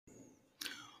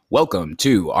Welcome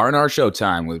to R&R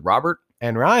Showtime with Robert.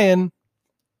 And Ryan.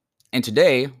 And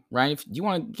today, Ryan, do you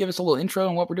want to give us a little intro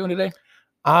on what we're doing today?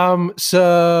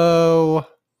 So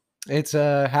it's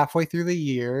halfway through the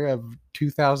year of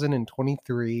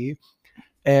 2023.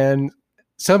 And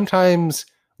sometimes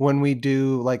when we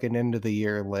do like an end of the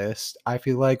year list, I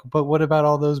feel like, but what about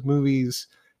all those movies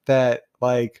that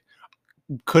like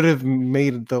could have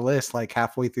made the list like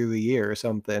halfway through the year or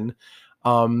something?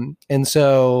 And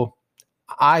so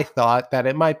I thought that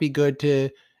it might be good to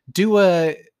do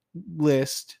a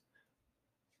list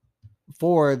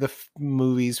for the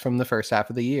movies from the first half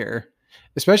of the year,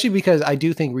 especially because I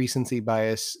do think recency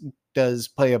bias does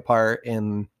play a part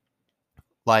in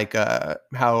like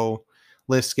how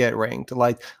lists get ranked.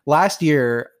 Like last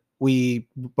year, we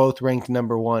both ranked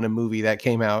number one a movie that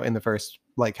came out in the first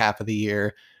like half of the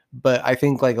year. But I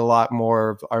think like a lot more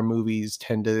of our movies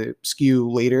tend to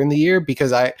skew later in the year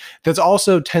because that's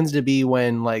also tends to be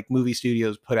when like movie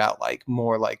studios put out like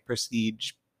more like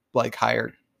prestige, like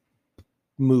higher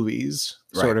movies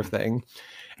sort of thing.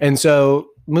 And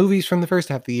so movies from the first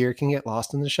half of the year can get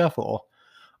lost in the shuffle.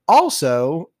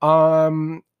 Also,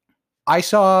 I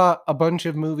saw a bunch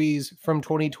of movies from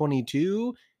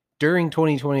 2022 during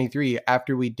 2023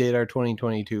 after we did our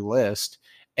 2022 list,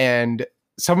 and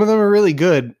some of them are really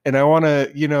good and I want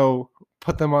to,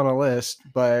 put them on a list,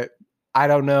 but I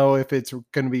don't know if it's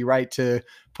going to be right to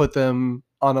put them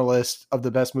on a list of the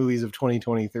best movies of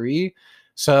 2023.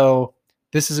 So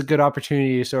this is a good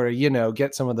opportunity to sort of,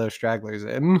 get some of those stragglers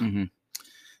in. Mm-hmm.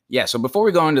 Yeah. So before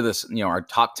we go into this, our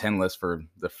top 10 list for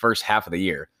the first half of the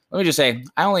year, let me just say,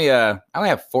 I only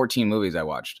have 14 movies I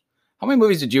watched. How many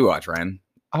movies did you watch, Ryan?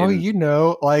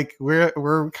 Oh, like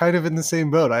we're kind of in the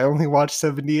same boat. I only watched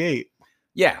 78.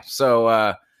 Yeah.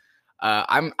 So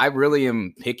I really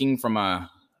am picking from a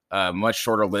much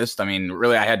shorter list. I mean,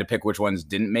 really, I had to pick which ones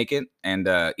didn't make it. And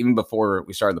even before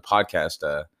we started the podcast,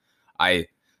 I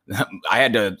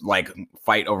had to like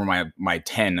fight over my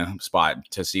 10 spot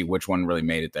to see which one really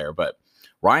made it there. But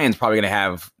Ryan's probably going to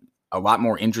have a lot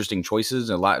more interesting choices,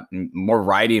 a lot more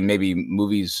variety, and maybe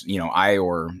movies, I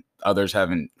or others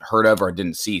haven't heard of or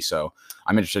didn't see. So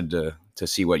I'm interested to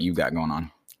see what you've got going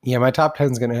on. Yeah, my top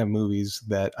 10 is going to have movies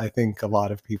that I think a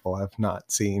lot of people have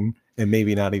not seen and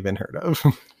maybe not even heard of.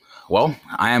 Well,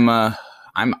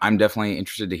 I'm definitely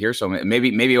interested to hear. So maybe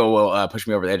it will push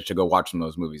me over the edge to go watch some of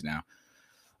those movies now.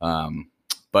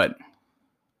 But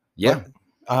yeah.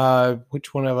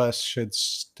 Which one of us should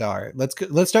start?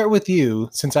 Let's start with you,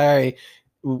 since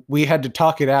we had to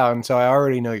talk it out, and so I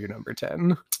already know your number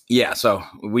 10. Yeah, so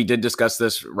we did discuss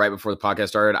this right before the podcast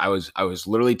started. I was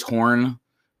literally torn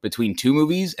between two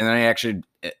movies, and then I actually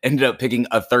ended up picking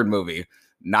a third movie,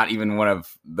 not even one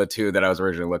of the two that I was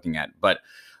originally looking at. But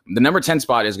the number 10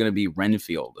 spot is going to be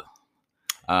Renfield.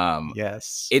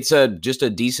 Yes, it's just a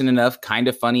decent enough, kind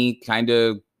of funny, kind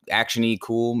of actiony,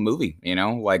 cool movie.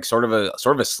 Like sort of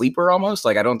a sleeper almost.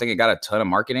 Like I don't think it got a ton of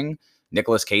marketing.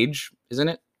 Nicolas Cage, isn't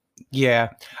it? Yeah,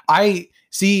 I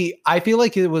feel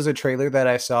like it was a trailer that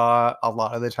I saw a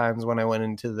lot of the times when I went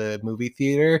into the movie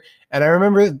theater, and I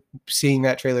remember seeing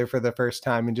that trailer for the first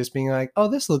time and just being like, "Oh,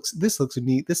 this looks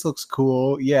neat. This looks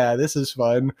cool. Yeah, this is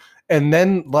fun." And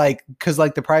then because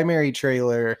the primary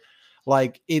trailer,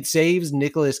 it saves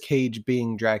Nicolas Cage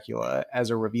being Dracula as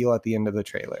a reveal at the end of the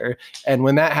trailer, and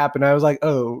when that happened, I was like,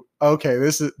 "Oh, okay,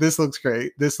 this looks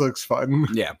great. This looks fun."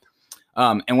 Yeah.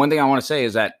 And one thing I want to say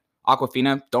is that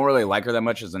Awkwafina, don't really like her that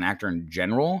much as an actor in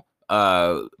general.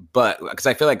 But because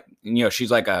I feel like,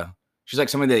 she's like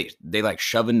somebody they like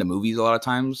shove into movies a lot of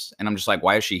times. And I'm just like,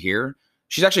 why is she here?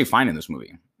 She's actually fine in this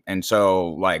movie. And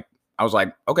so I was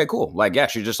like, okay, cool. Like, yeah,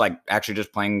 she's just actually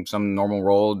just playing some normal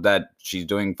role that she's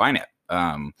doing fine at.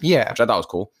 Yeah. Which I thought was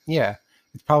cool. Yeah.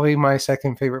 It's probably my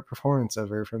second favorite performance of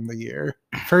her from the year.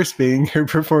 First being her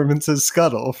performance as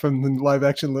Scuttle from the live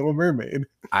action Little Mermaid.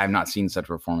 I have not seen such a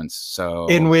performance. So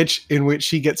in which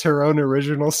she gets her own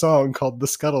original song called The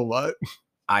Scuttlebutt.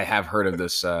 I have heard of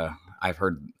this. I've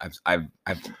heard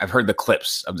the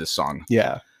clips of this song.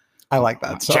 Yeah. I like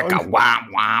that song. Check out womp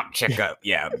womp, check out.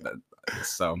 Yeah.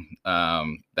 So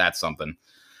that's something.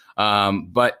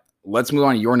 But let's move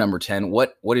on to your number 10.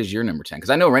 What is your number 10? Because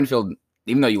I know Renfield,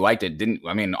 even though you liked it,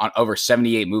 on over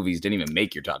 78 movies, didn't even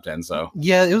make your top 10. So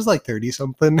yeah, it was like 30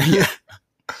 something. Yeah.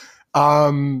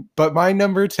 But my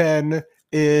number 10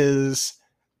 is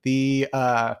the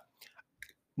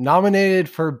nominated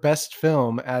for best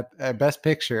film at best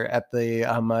picture at the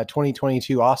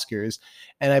 2022 Oscars,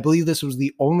 and I believe this was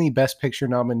the only best picture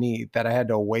nominee that I had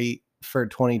to wait for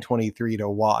 2023 to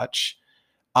watch.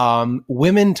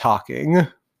 Women Talking.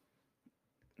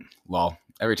 Well,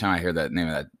 every time I hear that name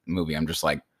of that movie, I'm just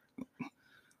like,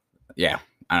 Yeah,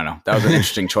 I don't know. That was an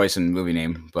interesting choice in movie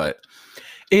name, but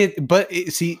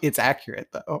See, it's accurate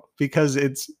though, because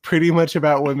it's pretty much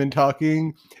about women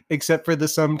talking, except for the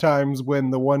sometimes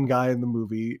when the one guy in the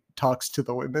movie talks to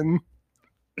the women.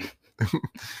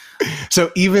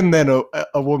 So even then,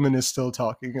 a woman is still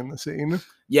talking in the scene.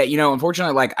 yeah,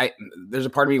 unfortunately, like there's a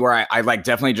part of me where I like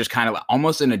definitely just kind of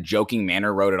almost in a joking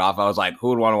manner wrote it off. I was like, who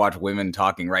would want to watch women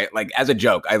talking, right? Like as a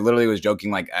joke, I literally was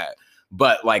joking, like,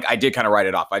 but like I did kind of write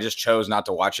it off. I just chose not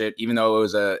to watch it, even though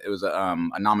it was a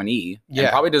nominee and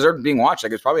probably deserved being watched.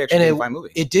 Like it's probably actually a fine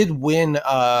movie. It did win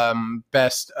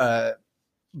best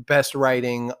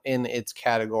writing in its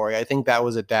category. I think that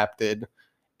was adapted,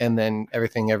 and then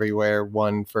Everything Everywhere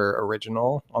won for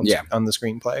original on the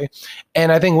screenplay.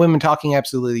 And I think Women Talking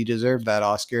absolutely deserved that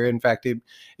Oscar. In fact, it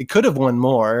could have won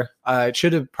more. It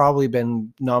should have probably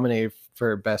been nominated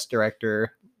for Best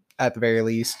Director at the very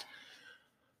least.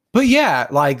 But yeah,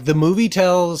 like the movie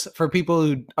tells, for people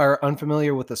who are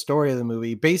unfamiliar with the story of the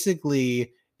movie,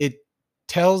 basically it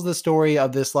tells the story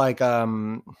of this like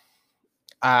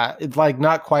it's like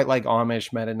not quite like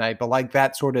Amish Mennonite, but like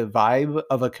that sort of vibe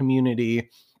of a community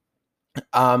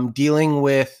dealing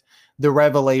with the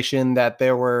revelation that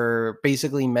there were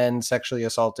basically men sexually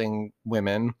assaulting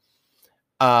women.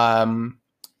 And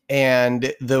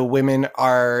the women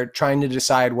are trying to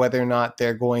decide whether or not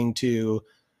they're going to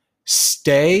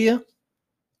stay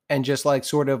and just like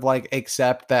sort of like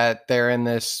accept that they're in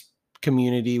this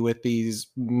community with these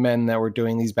men that were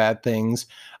doing these bad things,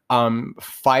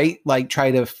 fight, like try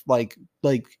to like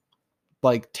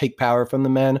take power from the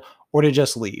men, or to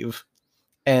just leave.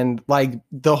 And like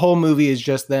the whole movie is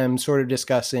just them sort of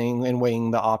discussing and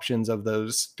weighing the options of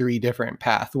those three different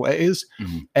pathways,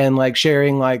 and like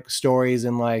sharing like stories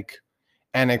and like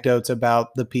anecdotes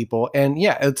about the people. And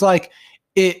yeah, it's like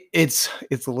it's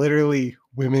literally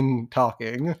women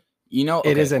talking.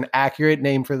 It is an accurate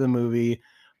name for the movie,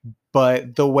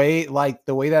 but the way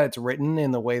that it's written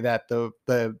and the way that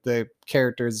the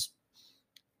characters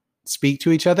speak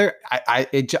to each other,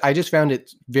 I just found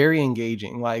it very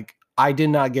engaging. Like I did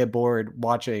not get bored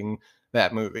watching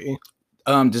that movie.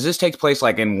 Does this take place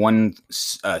like in one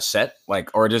set, like,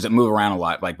 or does it move around a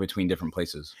lot, like between different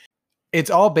places? It's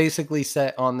all basically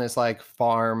set on this like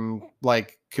farm,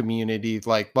 like community,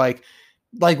 like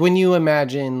when you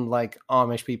imagine like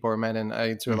Amish people or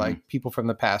Mennonites or like people from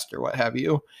the past or what have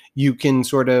you, you can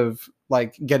sort of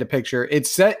like get a picture.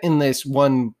 It's set in this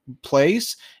one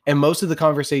place, and most of the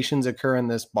conversations occur in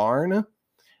this barn.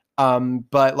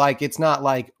 But like it's not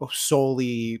like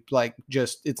solely like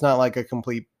just, it's not like a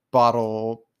complete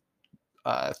bottle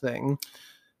thing.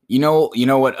 You know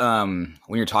what? When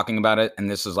you're talking about it, and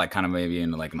this is like kind of maybe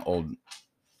in like an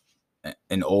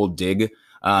old dig,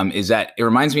 is that it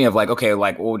reminds me of like, okay,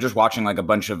 like just watching like a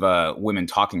bunch of women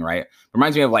talking, right? It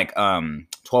reminds me of like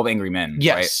 12 Angry Men.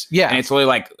 Yes. Right? Yeah. And it's really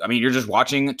like, I mean, you're just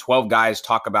watching 12 guys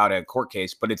talk about a court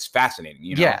case, but it's fascinating.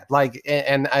 Yeah. Like,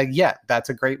 and yeah, that's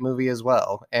a great movie as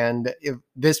well. And if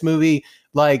this movie,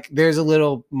 like there's a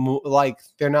little like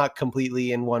they're not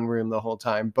completely in one room the whole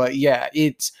time, but yeah,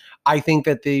 I think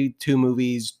that the two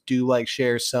movies do like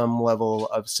share some level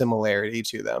of similarity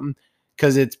to them,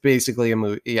 because it's basically a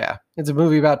movie. Yeah, it's a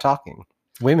movie about talking,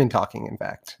 women talking, in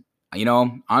fact.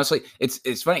 Honestly,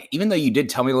 it's funny. Even though you did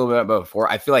tell me a little bit about it before,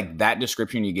 I feel like that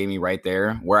description you gave me right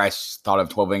there, where I thought of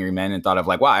 12 Angry Men and thought of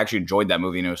like, wow, I actually enjoyed that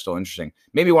movie and it was still interesting.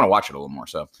 Maybe I want to watch it a little more.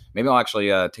 So maybe I'll actually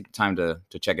take the time to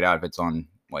check it out if it's on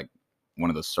like one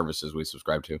of the services we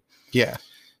subscribe to. Yeah.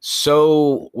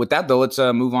 So with that though, let's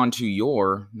move on to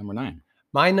your number 9.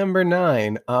 My number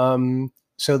 9.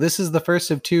 So this is the first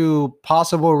of two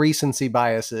possible recency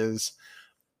biases,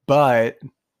 but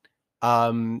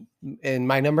and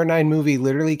my number 9 movie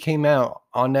literally came out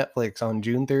on Netflix on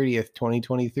June 30th,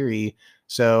 2023.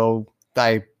 So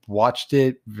I watched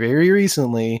it very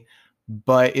recently,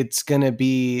 but it's going to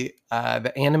be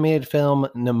the animated film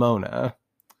Nimona.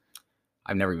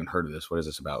 I've never even heard of this. What is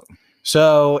this about?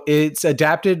 So it's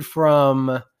adapted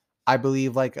from, I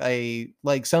believe, like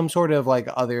some sort of like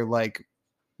other like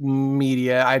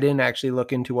media. I didn't actually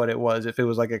look into what it was, if it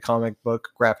was like a comic book,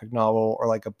 graphic novel, or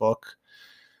like a book.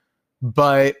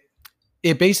 But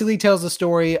it basically tells the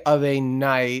story of a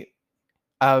knight,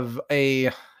 of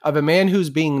a man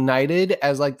who's being knighted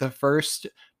as like the first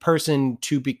person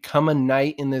to become a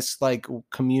knight in this like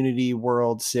community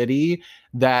world city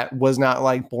that was not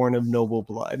like born of noble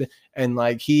blood. And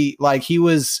he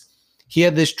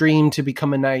had this dream to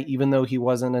become a knight even though he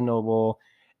wasn't a noble,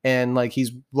 and like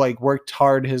he's like worked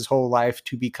hard his whole life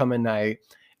to become a knight.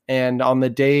 And on the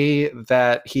day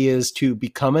that he is to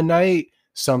become a knight,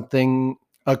 something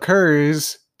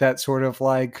occurs that sort of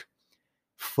like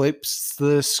flips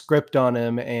the script on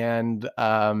him. And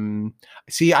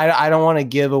see, I don't want to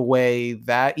give away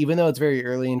that, even though it's very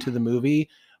early into the movie,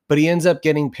 but he ends up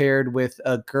getting paired with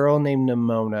a girl named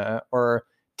Nimona, or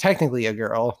technically a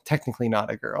girl, technically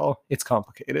not a girl. It's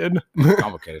complicated.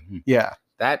 Complicated. Yeah.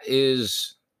 That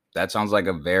sounds like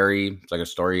a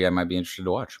story I might be interested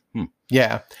to watch.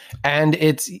 Yeah. And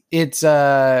it's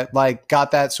like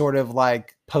got that sort of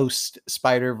like post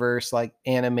Spider-Verse like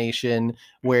animation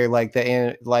where like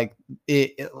the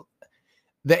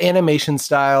animation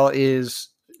style is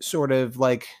sort of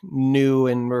like new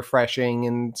and refreshing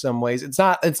in some ways. It's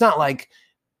not like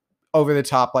over the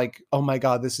top, like, oh my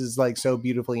God, this is like so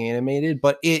beautifully animated,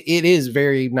 but it is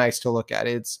very nice to look at.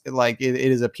 It's like, it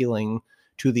is appealing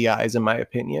to the eyes, in my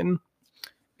opinion.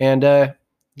 And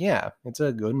yeah, it's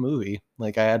a good movie.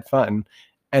 Like, I had fun.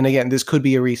 And again, this could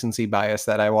be a recency bias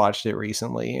that I watched it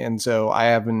recently. And so I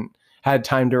haven't had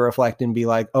time to reflect and be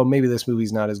like, oh, maybe this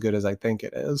movie's not as good as I think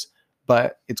it is.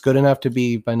 But it's good enough to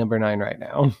be my number 9 right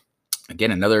now.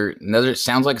 Again, another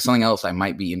sounds like something else I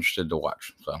might be interested to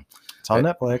watch. So it's on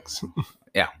Netflix.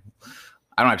 Yeah.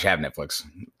 I don't actually have Netflix.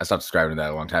 I stopped subscribing to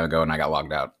that a long time ago and I got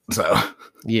logged out. So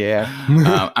yeah.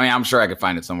 I mean, I'm sure I could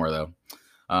find it somewhere though.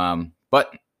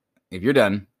 But if you're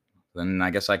done, then I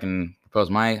guess I can propose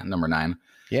my number 9.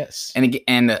 Yes.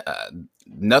 And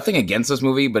nothing against this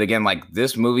movie, but again, like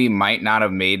this movie might not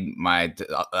have made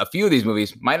a few of these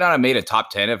movies might not have made a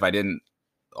top 10 if I didn't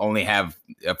only have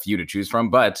a few to choose from.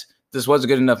 But this was a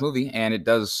good enough movie, and it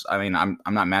does. I mean, I'm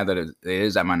not mad that it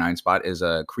is at my 9 spot. Is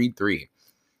Creed 3.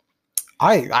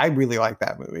 I really like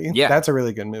that movie. Yeah, that's a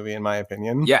really good movie in my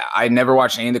opinion. Yeah, I never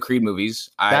watched any of the Creed movies.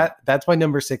 That's my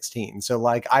number 16. So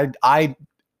like I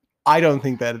don't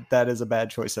think that is a bad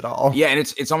choice at all. Yeah, and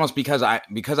it's almost because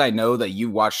I know that you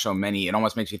watch so many, it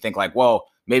almost makes me think like, well,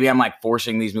 maybe I'm like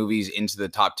forcing these movies into the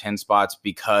top 10 spots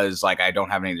because like I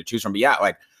don't have any to choose from. But yeah,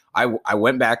 like I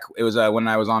went back. It was when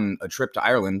I was on a trip to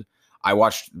Ireland. I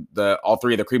watched all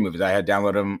 3 of the Creed movies. I had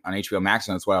downloaded them on HBO Max,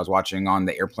 and that's what I was watching on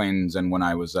the airplanes and when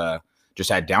I was just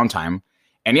had downtime.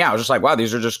 And yeah, I was just like, wow,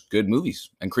 these are just good movies.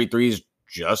 And Creed 3 is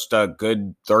just a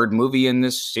good third movie in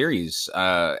this series.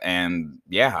 And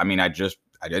yeah, I mean, I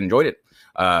enjoyed it.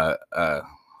 What?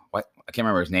 I can't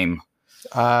remember his name.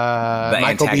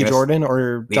 Michael B. Jordan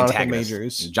or Jonathan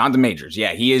Majors? Jonathan Majors.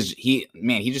 Yeah, he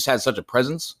just has such a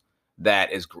presence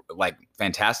that is like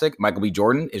fantastic. Michael B.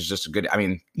 Jordan is just a good, I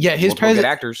mean, yeah, his good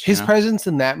actors. His presence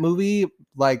in that movie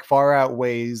like far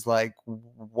outweighs like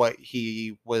what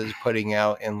he was putting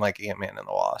out in like Ant-Man and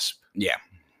the Wasp. Yeah.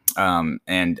 And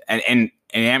Ant-Man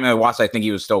and the Wasp, I think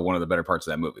he was still one of the better parts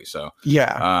of that movie. So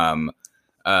yeah.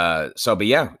 But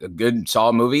yeah, a good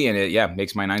solid movie, and it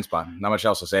makes my 9 spot. Not much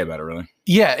else to say about it, really.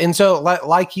 Yeah, and so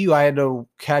like you, I had to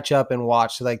catch up and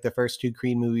watch like the first 2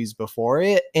 Creed movies before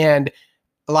it, and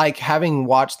like having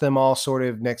watched them all sort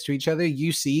of next to each other,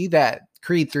 you see that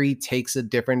Creed 3 takes a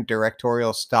different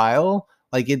directorial style.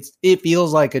 Like it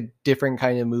feels like a different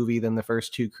kind of movie than the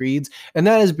first 2 Creeds. And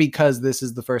that is because this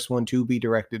is the first one to be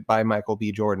directed by Michael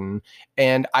B. Jordan.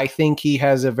 And I think he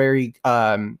has a very,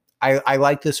 I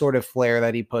like the sort of flair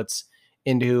that he puts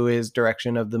into his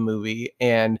direction of the movie.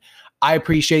 And I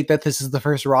appreciate that this is the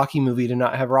first Rocky movie to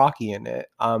not have Rocky in it.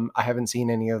 I haven't seen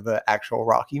any of the actual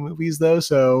Rocky movies though.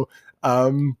 So,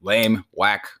 lame,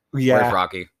 whack. Yeah. Where's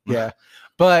Rocky? Yeah.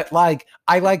 But like,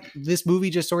 I like this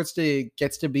movie just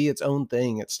gets to be its own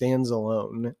thing. It stands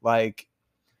alone. Like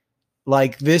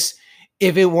this,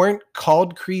 if it weren't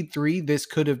called Creed 3, this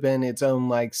could have been its own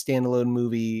like standalone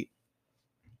movie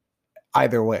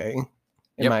either way,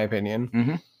 in my opinion.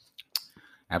 Mm-hmm.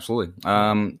 Absolutely.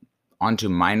 On to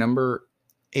my number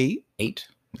 8.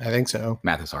 I think so.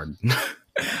 Math is hard.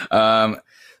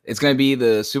 It's going to be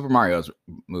the Super Mario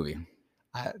movie.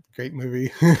 Great movie.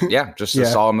 Yeah, just a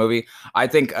solid movie. I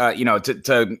think,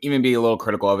 to even be a little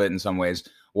critical of it in some ways,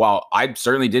 while I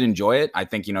certainly did enjoy it, I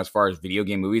think, as far as video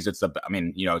game movies, is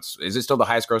it still the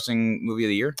highest grossing movie of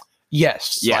the year?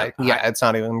 Yes. Yeah. It's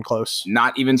not even close.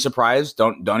 Not even surprised.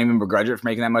 Don't even begrudge it for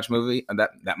making that much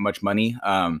that much money.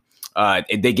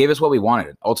 They gave us what we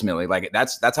wanted ultimately. Like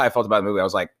that's how I felt about the movie. I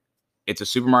was like, it's a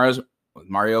Super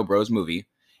Mario Bros. Movie,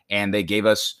 and they gave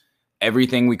us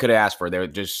everything we could have asked for. They're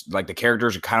just like the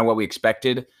characters are kind of what we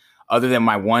expected, other than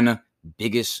my one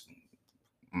biggest,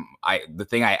 the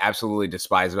thing I absolutely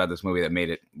despise about this movie that made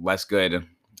it less good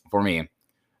for me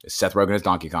is Seth Rogen as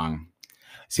Donkey Kong.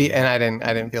 See, and I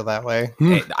didn't feel that way.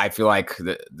 I feel like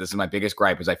this is my biggest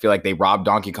gripe is I feel like they robbed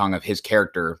Donkey Kong of his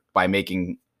character by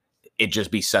making it just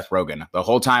be Seth Rogen. The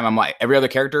whole time I'm like, every other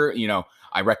character,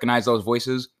 I recognize those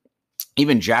voices.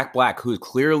 Even Jack Black, who's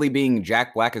clearly being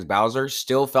Jack Black as Bowser,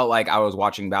 still felt like I was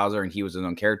watching Bowser and he was his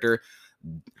own character.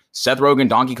 Seth Rogen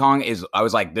Donkey Kong I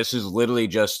was like, this is literally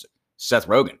just Seth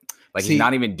Rogen. Like, he's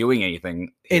not even doing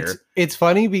anything here. It's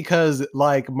funny because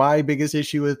like my biggest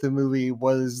issue with the movie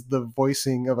was the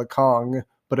voicing of a Kong,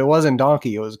 but it wasn't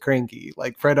Donkey, it was Cranky.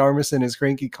 Like Fred Armisen is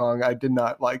Cranky Kong. I did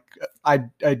not like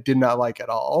at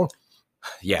all.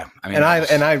 Yeah. I mean,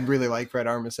 and I really like Fred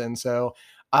Armisen. So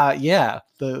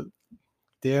the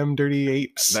damn dirty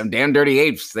apes. Them damn dirty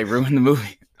apes. They ruined the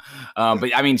movie.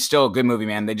 But I mean, still a good movie,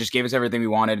 man. They just gave us everything we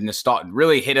wanted.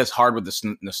 Really hit us hard with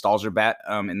the nostalgia bat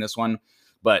in this one.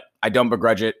 But I don't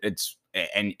begrudge it. It's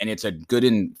a good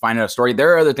and fine enough story.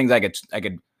 There are other things I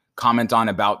could comment on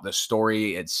about the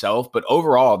story itself, but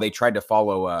overall, they tried to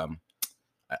follow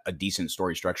a decent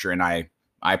story structure, and I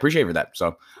appreciate for that.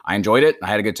 So I enjoyed it. I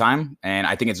had a good time, and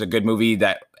I think it's a good movie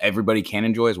that everybody can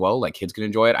enjoy as well. Like kids can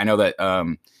enjoy it. I know that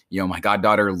my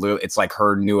goddaughter, it's like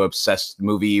her new obsessed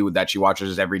movie that she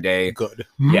watches every day. Good.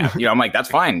 Yeah, I'm like, that's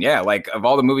fine. Yeah, like of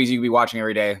all the movies you could be watching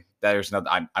every day, there's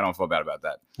nothing. I don't feel bad about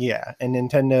that. Yeah, and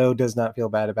Nintendo does not feel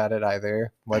bad about it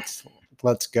either.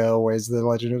 Let's go. Where's the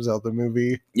Legend of Zelda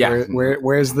movie? Yeah,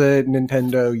 where's the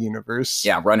Nintendo universe?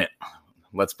 Yeah, run it.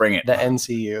 Let's bring it. The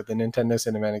NCU, the Nintendo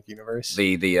Cinematic Universe.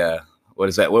 The what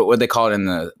is that? What they call it in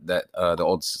the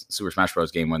old Super Smash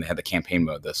Bros. Game when they had the campaign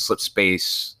mode, the Slip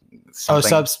Space. Something. Oh,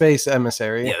 Subspace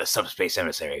Emissary. Yeah, the Subspace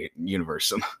Emissary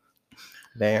universe.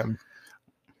 Damn.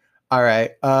 All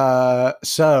right.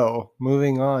 So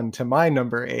moving on to my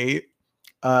number 8.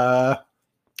 I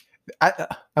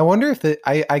wonder if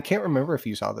I can't remember if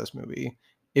you saw this movie.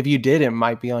 If you did, it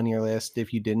might be on your list.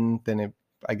 If you didn't, then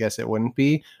I guess it wouldn't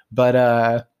be.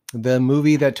 But the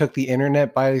movie that took the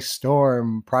internet by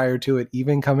storm prior to it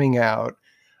even coming out,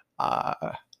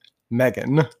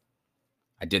 Megan.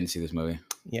 I didn't see this movie.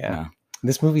 Yeah. No.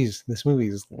 This movie's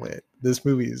lit. This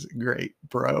movie is great,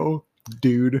 bro.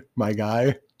 Dude, my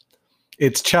guy.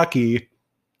 It's Chucky,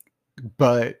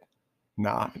 but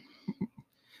not.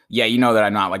 Yeah, you know that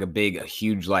I'm not like a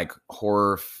huge like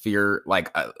horror fear.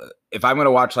 Like if I'm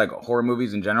gonna watch like horror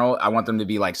movies in general, I want them to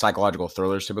be like psychological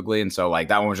thrillers typically. And so like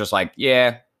that one was just like,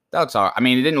 yeah, that's all. I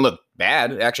mean, it didn't look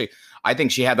bad. Actually, I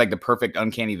think she had like the perfect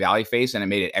uncanny valley face, and it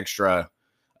made it extra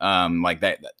like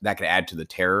that could add to the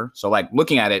terror. So like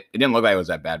looking at it, it didn't look like it was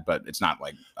that bad, but it's not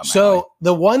like. So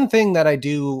the one thing that I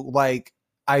do like,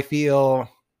 I feel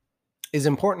is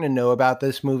important to know about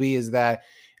this movie is that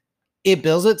it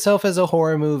bills itself as a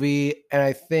horror movie. And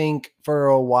I think for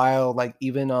a while, like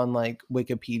even on like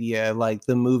Wikipedia, like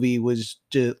the movie was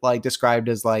like described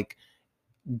as like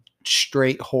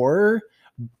straight horror,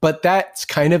 but that's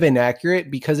kind of inaccurate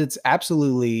because it's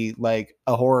absolutely like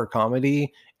a horror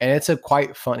comedy, and it's a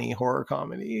quite funny horror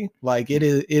comedy. Like it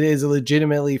is a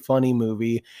legitimately funny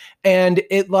movie, and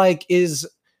it like is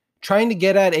trying to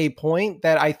get at a point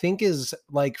that I think is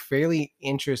like fairly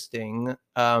interesting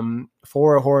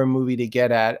for a horror movie to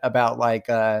get at about like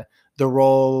the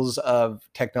roles of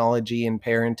technology and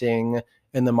parenting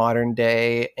in the modern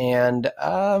day. And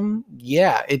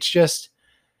it's just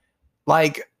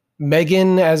like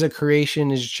Megan as a creation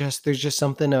is just, there's just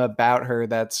something about her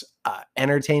that's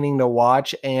entertaining to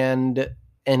watch and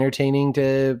entertaining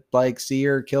to like see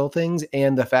her kill things.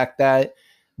 And the fact that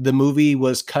the movie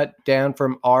was cut down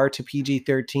from R to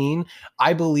PG-13.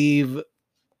 I believe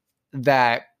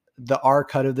that the R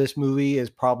cut of this movie is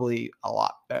probably a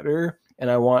lot better. And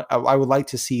I would like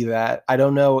to see that. I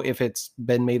don't know if it's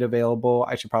been made available.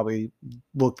 I should probably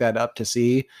look that up to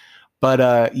see.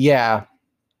 But yeah.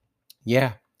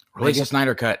 Release the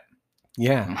Snyder cut.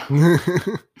 Yeah.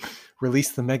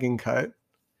 Release the Megan cut.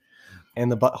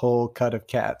 And the butthole cut of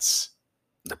Cats.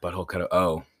 The butthole cut of,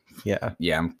 oh. Yeah.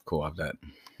 Yeah, I'm cool with that.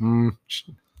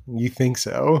 You think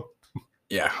so?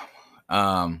 Yeah.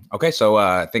 Okay, so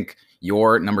I think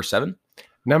you're number 7.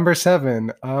 Number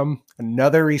 7,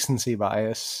 another recency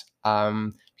bias,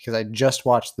 because I just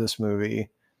watched this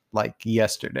movie like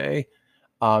yesterday.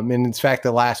 And in fact,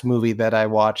 the last movie that I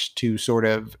watched to sort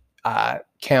of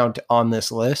count on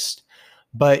this list,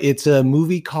 but it's a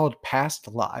movie called Past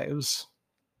Lives.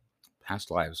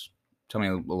 Past Lives. Tell me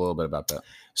a little bit about that.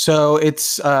 So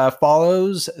it's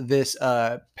follows this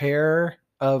pair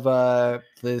of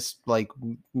this like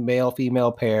male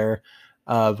female pair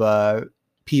of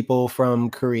people from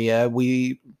Korea.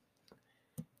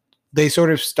 They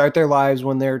sort of start their lives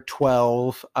when they're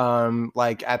 12,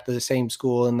 like at the same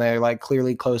school, and they're like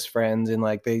clearly close friends, and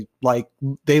like they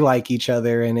like each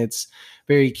other, and it's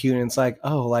very cute. And it's like,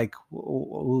 oh, like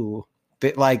ooh.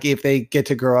 Like if they get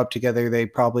to grow up together, they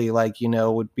probably like,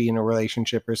 would be in a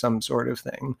relationship or some sort of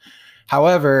thing.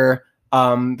 However,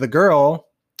 the girl,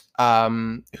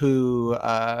 the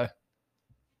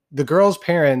girl's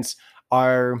parents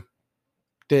are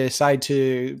decide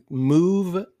to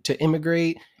move to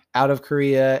immigrate out of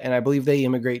Korea, and I believe they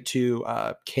immigrate to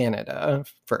Canada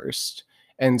first.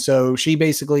 And so she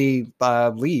basically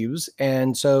leaves,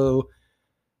 and so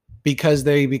because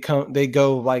they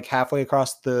go like halfway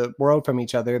across the world from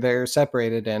each other, they're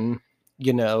separated, and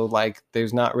like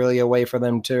there's not really a way for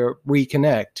them to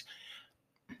reconnect.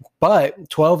 But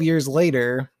 12 years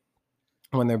later,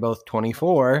 when they're both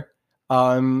 24,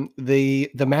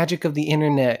 the magic of the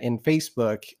internet and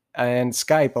Facebook and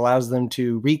Skype allows them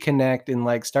to reconnect and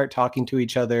like start talking to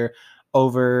each other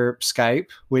over Skype,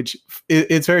 which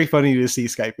it's very funny to see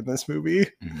Skype in this movie.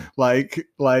 Mm-hmm. like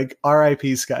RIP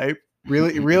Skype.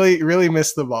 Really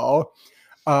missed the ball.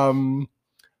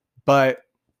 But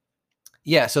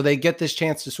yeah, so they get this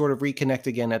chance to sort of reconnect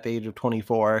again at the age of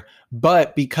 24,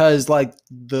 but because like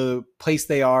the place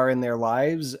they are in their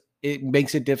lives, it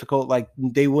makes it difficult. Like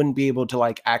they wouldn't be able to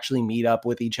like actually meet up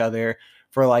with each other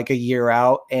for like a year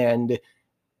out. And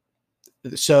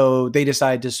so they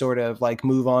decide to sort of like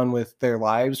move on with their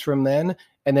lives from then.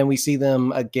 And then we see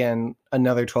them again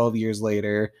another 12 years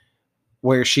later,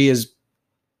 where she has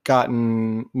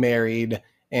gotten married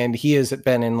and he has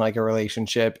been in like a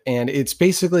relationship, and it's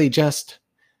basically just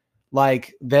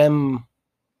like them.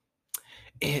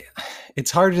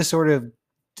 It's hard to sort of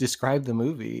describe the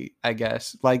movie, I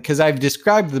guess, like because I've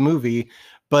described the movie,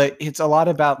 but it's a lot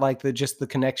about like the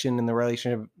connection and the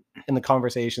relationship and the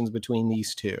conversations between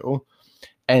these two,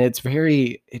 and it's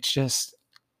just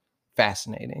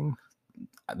fascinating.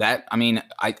 That, I mean,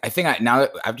 I think now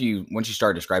that once you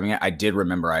started describing it, I did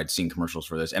remember I'd seen commercials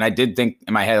for this, and I did think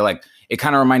in my head, like, it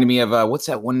kind of reminded me of what's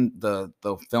that one, the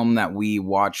film that we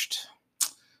watched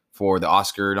for the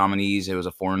Oscar nominees? It was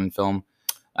a foreign film.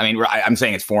 I mean, I'm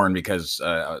saying it's foreign because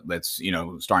that's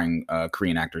starring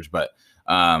Korean actors, but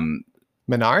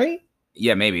Minari?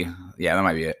 Yeah, maybe. Yeah, that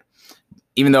might be it.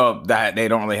 Even though that they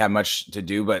don't really have much to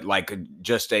do, but like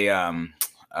just a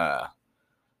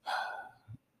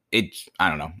I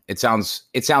don't know. It sounds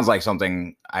like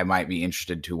something I might be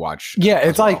interested to watch. Yeah,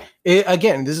 it's well. Like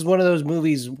again, this is one of those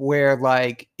movies where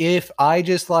like if I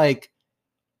just like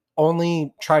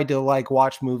only tried to like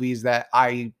watch movies that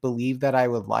I believe that I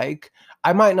would like,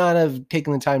 I might not have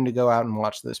taken the time to go out and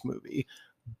watch this movie.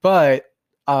 But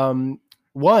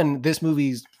one, this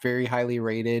movie's very highly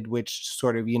rated, which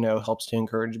sort of, helps to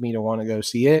encourage me to want to go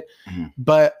see it. Mm-hmm.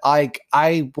 But like,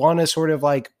 I want to sort of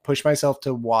like push myself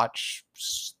to watch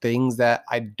things that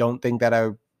I don't think that I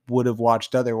would have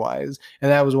watched otherwise.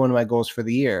 And that was one of my goals for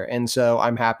the year. And so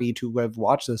I'm happy to have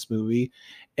watched this movie.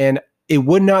 And it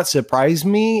would not surprise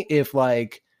me if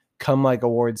like come like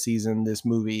award season, this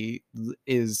movie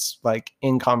is like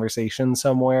in conversation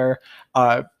somewhere.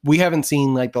 We haven't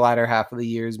seen like the latter half of the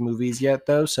year's movies yet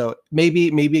though. So maybe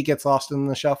it gets lost in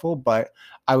the shuffle, but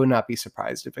I would not be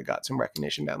surprised if it got some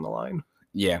recognition down the line.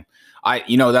 Yeah. I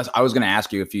was going to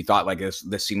ask you if you thought like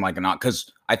this seemed like a not,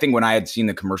 cause I think when I had seen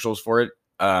the commercials for it,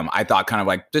 I thought kind of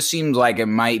like, this seems like it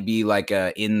might be like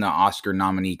in the Oscar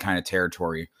nominee kind of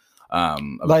territory of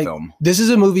like, film. This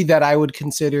is a movie that I would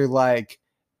consider like,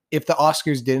 if the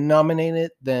Oscars didn't nominate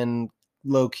it, then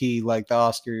low key, like the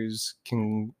Oscars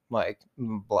can like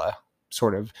blah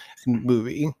sort of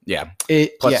movie. Yeah.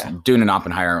 Plus Dune and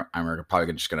Oppenheimer are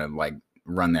probably just going to like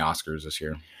run the Oscars this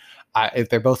year. If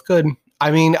they're both good.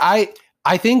 I mean, I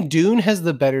think Dune has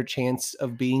the better chance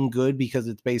of being good because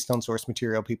it's based on source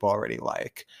material people already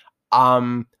like.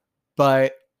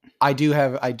 But I do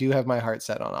have my heart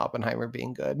set on Oppenheimer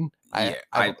being good. I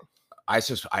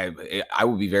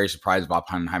would be very surprised if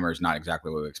Oppenheimer is not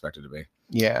exactly what we expected to be.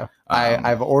 Yeah.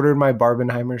 I've ordered my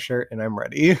Barbenheimer shirt and I'm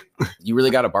ready. You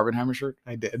really got a Barbenheimer shirt?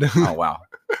 I did. Oh, wow.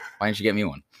 Why didn't you get me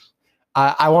one?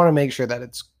 I want to make sure that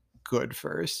it's good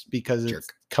first because it's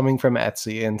coming from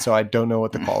Etsy. And so I don't know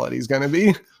what the quality is going to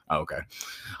be. Oh, okay.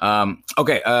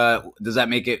 Okay. Does that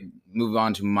make it move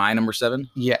on to my number 7?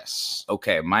 Yes.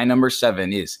 Okay. My number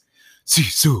 7 is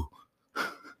Sisu.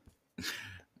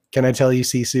 Can I tell you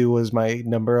Sisu was my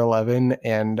number 11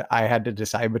 and I had to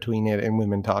decide between it and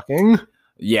Women Talking?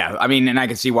 Yeah, I mean, and I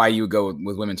can see why you would go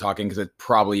with Women Talking because it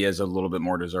probably is a little bit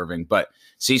more deserving. But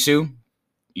Sisu,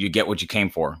 you get what you came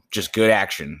for. Just good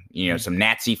action. Some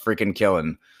Nazi freaking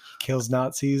killing. Kills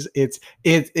Nazis.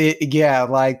 Yeah,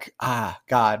 like,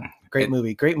 God. Great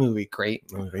movie.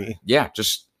 Yeah,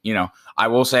 just, I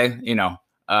will say,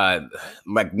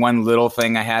 like one little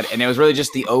thing I had, and it was really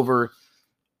just the over...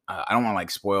 I don't want to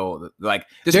like spoil like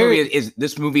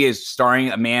this movie is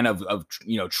starring a man of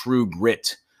true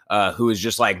grit who is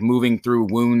just like moving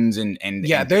through wounds and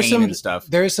there's pain and stuff.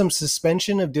 There's some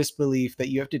suspension of disbelief that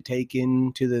you have to take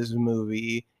into this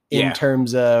movie in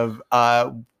terms of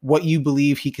what you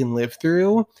believe he can live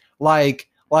through. Like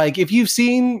Like, if you've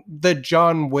seen the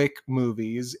John Wick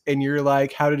movies and you're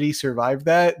like, how did he survive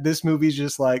that? This movie's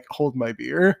just like, hold my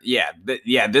beer. Yeah,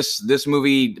 this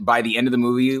movie, by the end of the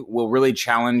movie, will really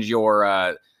challenge your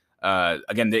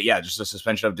again, just the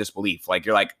suspension of disbelief. Like,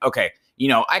 you're like, okay, you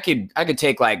know, I could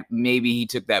take, like, maybe he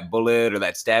took that bullet or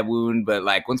that stab wound, but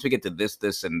like once we get to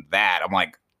this and that, I'm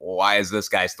like, why is this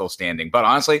guy still standing? But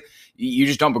honestly, you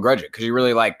just don't begrudge it because you're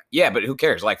really like, yeah, but who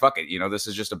cares? Like, fuck it. You know, this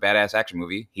is just a badass action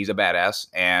movie. He's a badass.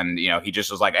 And, you know, he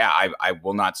just was like, yeah, I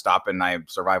will not stop and I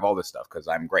survive all this stuff because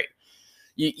I'm great.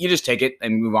 You just take it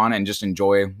and move on and just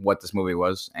enjoy what this movie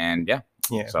was. And yeah.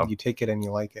 So you take it and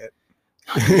you like it.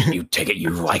 You take it, you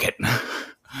like it.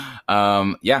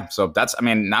 So that's, I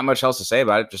mean, not much else to say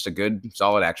about it. Just a good,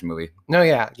 solid action movie. No,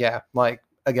 yeah. Like,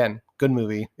 again, good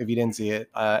movie if you didn't see it.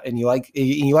 And you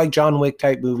like John Wick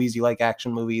type movies, you like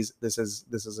action movies. This is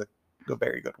a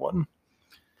very good one.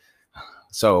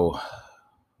 So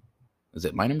is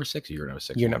it my number 6 or your number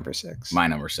 6? Your number 6. My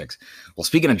number 6. Well,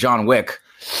 speaking of John Wick,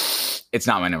 it's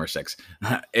not my number 6.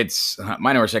 It's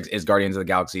my number 6 is Guardians of the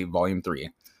Galaxy Volume 3.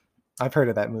 I've heard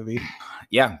of that movie.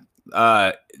 Yeah.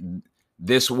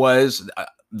 This was,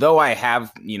 though I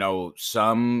have, you know,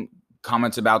 some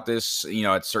comments about this, you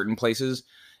know, at certain places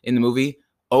in the movie,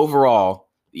 overall,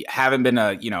 have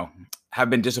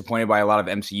been disappointed by a lot of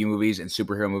MCU movies and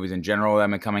superhero movies in general that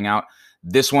have been coming out.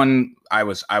 This one, I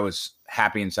was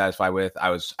happy and satisfied with.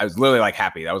 I was literally like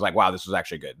happy. I was like, wow, this was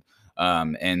actually good.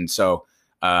 And so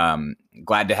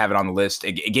glad to have it on the list.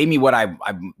 It gave me what I've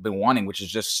been wanting, which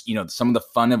is just, you know, some of the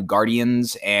fun of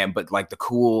Guardians but like the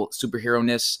cool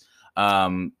superhero-ness.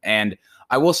 And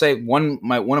I will say one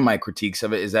of my critiques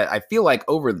of it is that I feel like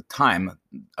over the time,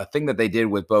 a thing that they did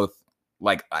with both,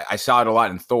 like I saw it a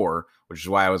lot in Thor, which is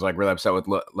why I was like really upset with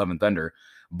Love and Thunder.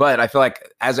 But I feel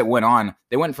like as it went on,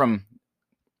 they went from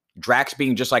Drax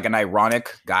being just like an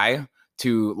ironic guy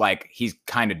to like he's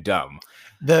kind of dumb.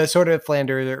 The sort of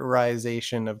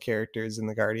flanderization of characters in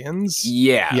the Guardians.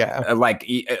 Yeah. Like,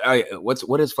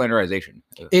 what is flanderization?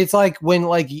 It's like when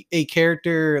like a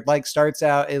character like starts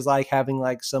out as like having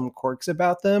like some quirks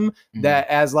about them that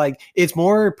as like it's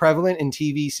more prevalent in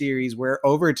TV series where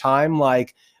over time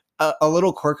like a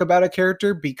little quirk about a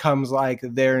character becomes like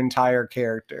their entire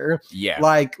character. Yeah.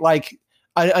 Like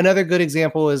another good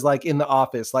example is like in The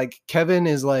Office. Like Kevin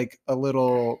is like a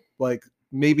little like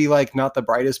maybe like not the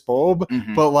brightest bulb,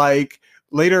 but like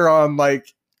later on,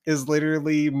 like is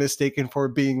literally mistaken for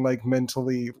being like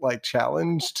mentally like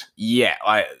challenged. Yeah,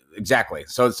 exactly.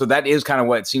 So that is kind of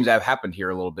what seems to have happened here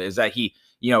a little bit is that he,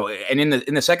 you know, and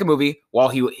in the second movie, while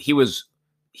he was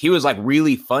like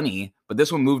really funny, but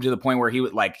this one moved to the point where he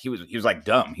was like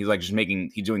dumb. He's like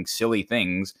he's doing silly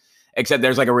things, except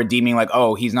there's like a redeeming, like,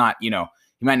 oh, he's not, you know,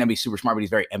 he might not be super smart, but he's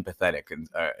very empathetic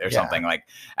or something like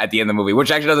at the end of the movie,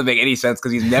 which actually doesn't make any sense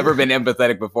because he's never been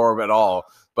empathetic before at all.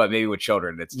 But maybe with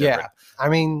children, it's different. Yeah, I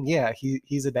mean, yeah,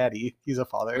 he's a daddy, he's a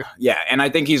father. Yeah, and I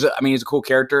think he's a cool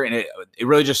character, and it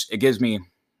really just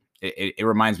it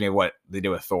reminds me of what they did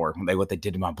with Thor, what they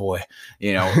did to my boy,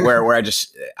 you know, where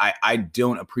I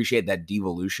don't appreciate that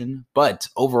devolution, but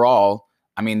overall,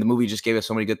 I mean, the movie just gave us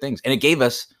so many good things, and it gave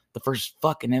us the first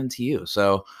fucking MCU,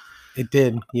 so. It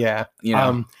did, yeah. You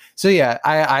know. So yeah,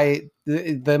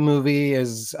 the movie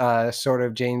is sort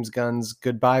of James Gunn's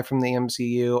goodbye from the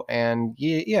MCU, and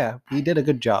yeah, he did a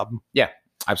good job. Yeah,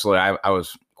 absolutely. I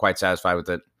was quite satisfied with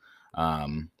it.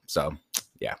 So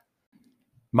yeah.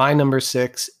 My number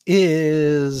 6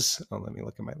 is. Oh, let me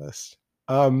look at my list.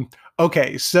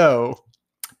 Okay, so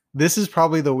this is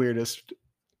probably the weirdest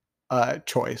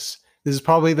choice. This is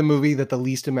probably the movie that the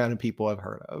least amount of people have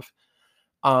heard of.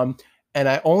 And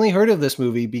I only heard of this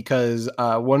movie because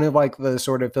one of like the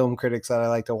sort of film critics that I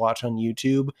like to watch on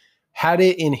YouTube had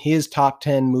it in his top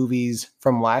 10 movies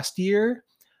from last year.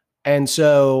 And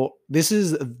so this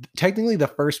is technically the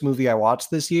first movie I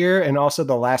watched this year and also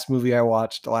the last movie I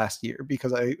watched last year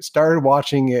because I started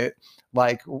watching it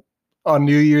like on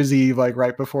New Year's Eve, like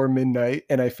right before midnight,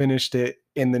 and I finished it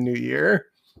in the new year.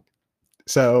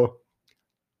 So,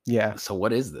 yeah. So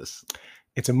what is this?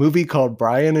 It's a movie called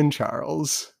Brian and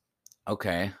Charles.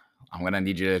 Okay. I'm going to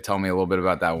need you to tell me a little bit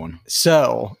about that one.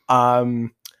 So,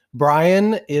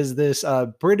 Brian is this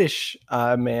British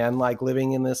man, like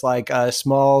living in this like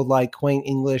small, like quaint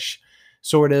English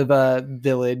sort of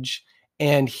village.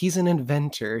 And he's an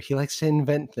inventor. He likes to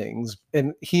invent things.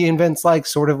 And he invents like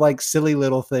sort of like silly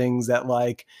little things that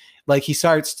like he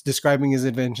starts describing his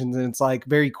inventions and it's like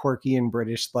very quirky and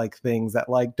British like things that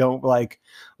like don't like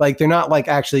they're not like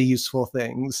actually useful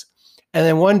things. And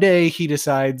then one day he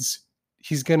decides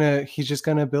he's just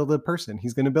gonna build a person.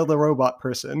 He's gonna build a robot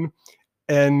person.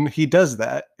 And he does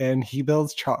that, and he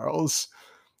builds Charles.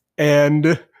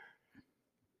 And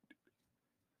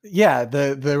yeah,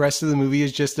 the rest of the movie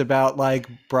is just about like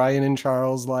Brian and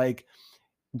Charles, like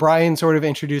Brian sort of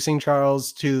introducing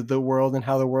Charles to the world and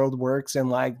how the world works and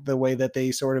like the way that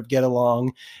they sort of get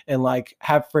along and like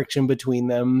have friction between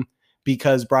them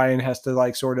because Brian has to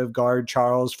like sort of guard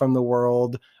Charles from the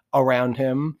world around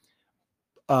him.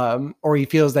 Or he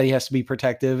feels that he has to be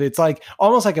protective. It's like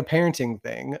almost like a parenting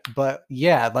thing. But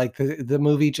yeah, like the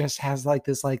movie just has like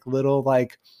this like little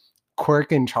like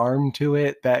quirk and charm to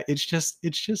it that it's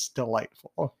just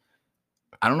delightful.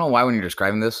 I don't know why when you're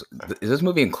describing this, is this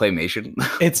movie in claymation?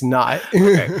 It's not.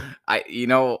 Okay. You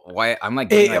know why I'm like,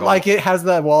 getting, like it has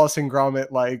that Wallace and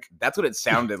Gromit like. That's what it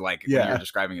sounded like when you're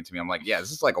describing it to me. I'm like, yeah,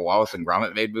 this is like a Wallace and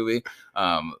Gromit made movie.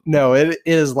 No, it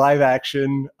is live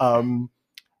action.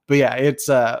 But yeah, it's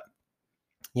a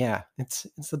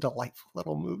delightful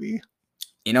little movie.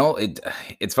 You know,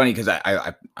 it's funny because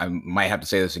I might have to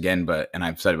say this again, and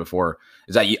I've said it before,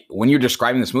 is that when you're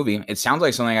describing this movie, it sounds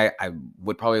like something I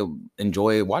would probably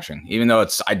enjoy watching, even though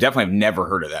I definitely have never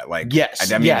heard of that. Like, yes,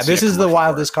 this is the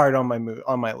wildest card on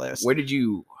my list. Where did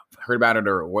you heard about it,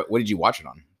 or what did you watch it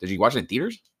on? Did you watch it in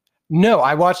theaters? No,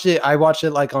 I watched it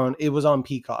like it was on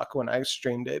Peacock when I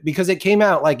streamed it because it came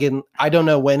out like in, I don't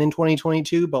know when in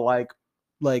 2022, but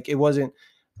like it wasn't.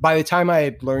 By the time I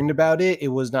had learned about it, it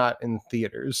was not in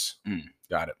theaters.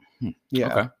 Got it.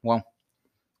 Yeah. Okay. Well,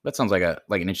 that sounds like an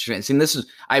interesting. See,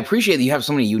 I appreciate that you have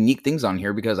so many unique things on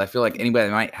here because I feel like anybody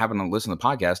that might happen to listen to the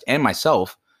podcast and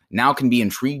myself now can be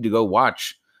intrigued to go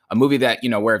watch a movie that,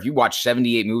 where if you watch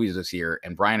 78 movies this year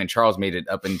and Brian and Charles made it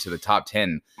up into the top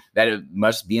 10, that it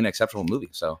must be an exceptional movie.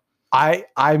 So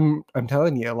I'm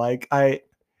telling you, like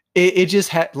it just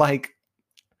had like.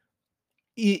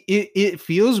 It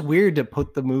feels weird to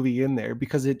put the movie in there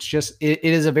because it's just it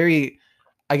is a very,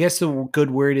 I guess the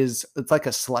good word is, it's like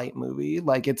a slight movie.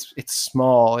 Like it's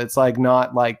small. It's like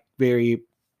not like very,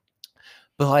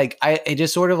 but like I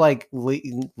just sort of like,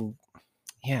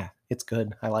 yeah, it's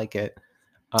good. I like it.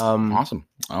 Awesome.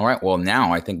 All right. Well,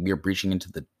 now I think we're breaching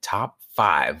into the top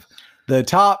 5. The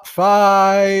top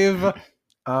 5.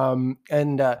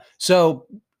 So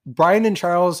Brian and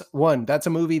Charles, that's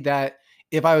a movie that,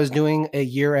 if I was doing a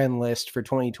year-end list for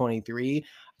 2023,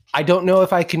 I don't know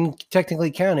if I can technically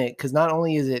count it because not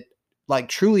only is it like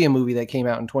truly a movie that came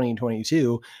out in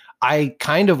 2022, I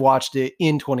kind of watched it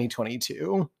in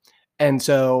 2022. And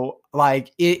so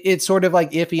like it's sort of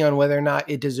like iffy on whether or not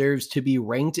it deserves to be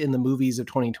ranked in the movies of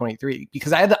 2023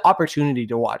 because I had the opportunity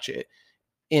to watch it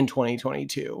in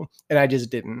 2022 and I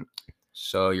just didn't.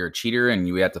 So you're a cheater and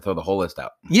you have to throw the whole list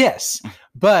out. Yes,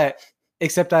 but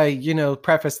except I,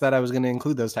 preface that I was going to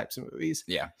include those types of movies.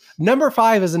 Yeah. Number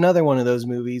 5 is another one of those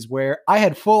movies where I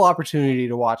had full opportunity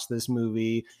to watch this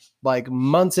movie like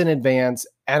months in advance,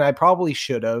 and I probably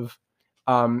should have.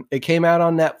 It came out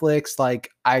on Netflix, like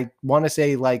I want to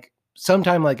say like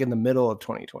sometime like in the middle of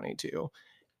 2022.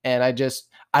 And I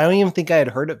don't even think I had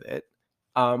heard of it.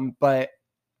 But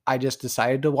I just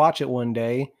decided to watch it one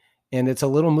day, and it's a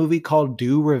little movie called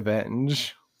Do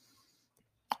Revenge.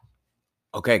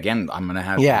 Okay, again, I'm gonna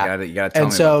have you gotta tell me.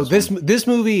 And so this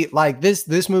movie, like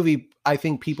this movie, I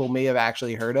think people may have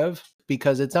actually heard of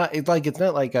because it's not like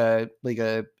a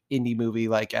indie movie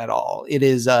like at all. It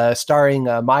is starring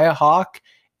Maya Hawke,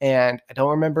 and I don't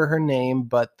remember her name,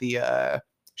 but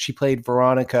she played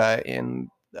Veronica in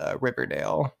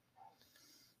Riverdale.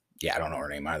 Yeah, I don't know her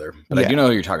name either, but I do know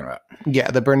who you're talking about. Yeah,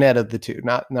 the brunette of the two,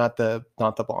 not the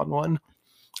blonde one.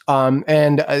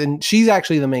 And she's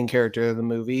actually the main character of the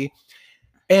movie.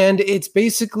 And it's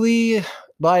basically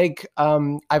like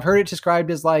I've heard it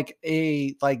described as like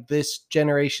this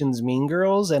generation's Mean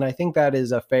Girls, and I think that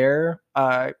is a fair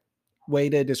way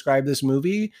to describe this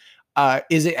movie.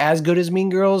 Is it as good as Mean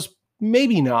Girls?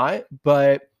 Maybe not,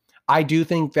 but I do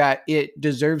think that it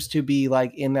deserves to be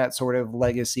like in that sort of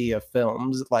legacy of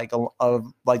films, like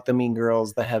of like the Mean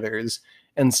Girls, the Heathers,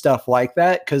 and stuff like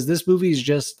that. Because this movie is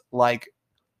just like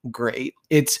great.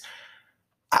 It's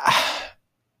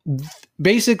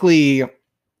basically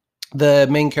the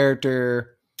main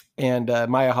character and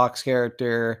Maya Hawke's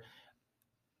character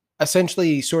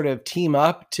essentially sort of team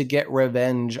up to get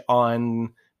revenge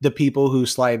on the people who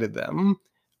slighted them.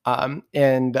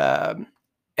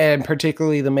 And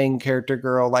particularly the main character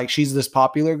girl, like she's this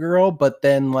popular girl, but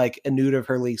then like a nude of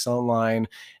her leaks online,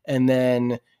 and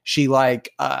then she like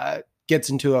gets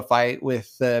into a fight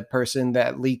with the person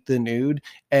that leaked the nude,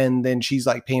 and then she's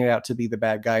like painted out to be the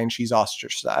bad guy, and she's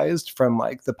ostracized from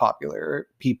like the popular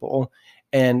people.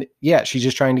 And yeah, she's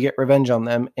just trying to get revenge on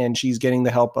them, and she's getting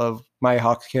the help of Maya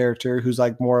Hawke's character, who's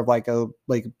like more of like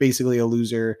basically a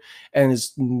loser and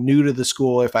is new to the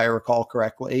school, if I recall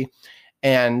correctly.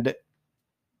 And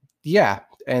yeah,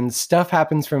 and stuff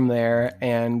happens from there,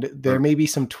 and there may be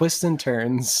some twists and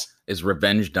turns. Is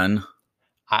revenge done?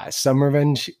 Some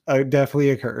revenge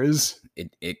definitely occurs.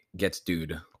 It gets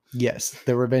dude. Yes,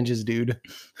 the revenge is dude.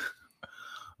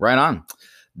 Right on.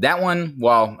 That one,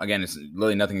 well, again, it's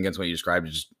really nothing against what you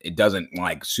described. It doesn't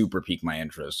like super pique my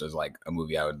interest as like a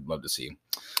movie I would love to see,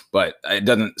 but it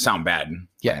doesn't sound bad.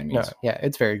 Yeah, no, yeah,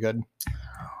 it's very good.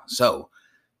 So,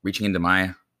 reaching into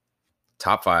my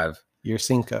top 5. Your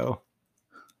Cinco.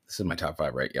 This is my top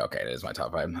 5, right? Yeah, okay, it is my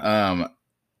top 5.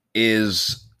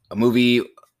 Is a movie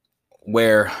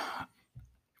where,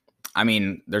 I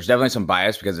mean, there's definitely some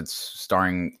bias because it's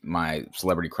starring my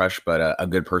celebrity crush, but A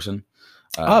Good Person.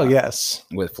 Oh, yes.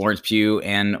 With Florence Pugh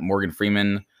and Morgan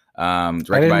Freeman. I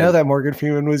didn't know that Morgan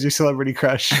Freeman was your celebrity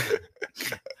crush.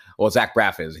 Well, Zach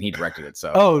Braff is, and he directed it.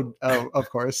 So. Oh, of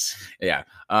course. Yeah.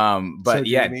 But so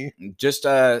yeah, just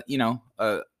a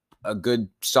good,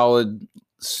 solid,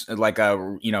 like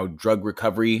a drug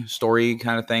recovery story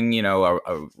kind of thing.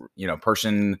 A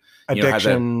person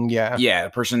addiction. A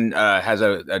person has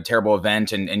a terrible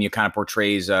event, and you kind of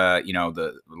portrays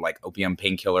the like opium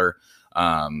painkiller.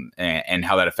 And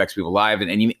how that affects people's lives,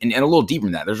 and a little deeper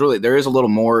than that. There is a little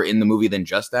more in the movie than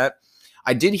just that.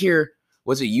 I did hear,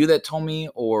 was it you that told me,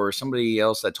 or somebody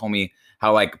else that told me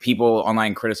how like people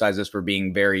online criticize this for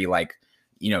being very like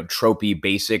tropey,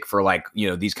 basic for like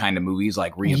these kind of movies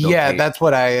like rehabilitation. Yeah, that's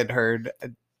what I had heard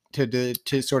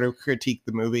to sort of critique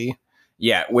the movie.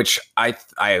 Yeah, which I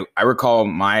recall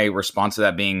my response to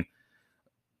that being,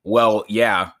 well,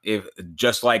 yeah, if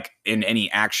just like in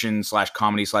any action /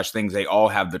 comedy / things, they all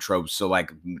have the tropes. So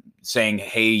like saying,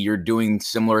 hey, you're doing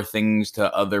similar things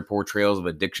to other portrayals of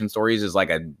addiction stories is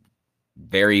like a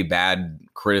very bad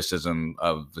criticism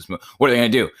of this movie. What are they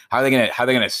going to do? How are they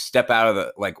going to step out of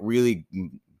the, like really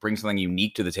bring something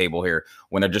unique to the table here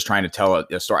when they're just trying to tell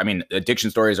a story? I mean, addiction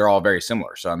stories are all very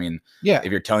similar. So, I mean, yeah,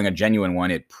 if you're telling a genuine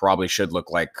one, it probably should look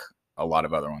like a lot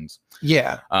of other ones.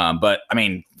 Yeah. But I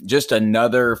mean, just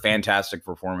another fantastic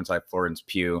performance like Florence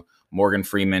Pugh, Morgan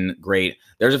Freeman, great.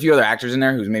 There's a few other actors in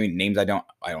there whose maybe names I don't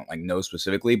like know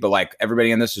specifically, but like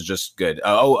everybody in this is just good.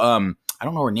 I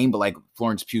don't know her name, but like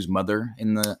Florence Pugh's mother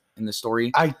in the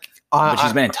story. But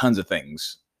she's been in tons of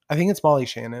things. I think it's Molly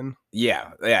Shannon.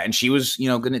 Yeah, and she was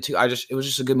good in it too. It was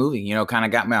just a good movie. Kind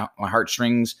of got my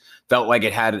heartstrings. Felt like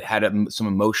it had some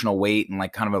emotional weight and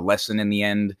like kind of a lesson in the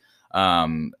end.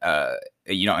 And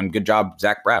good job,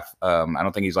 Zach Braff. I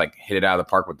don't think he's like hit it out of the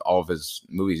park with all of his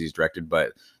movies he's directed,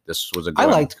 but this was a good I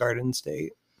one. liked Garden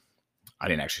State. I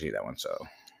didn't actually see that one, so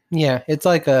yeah, it's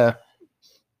like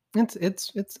it's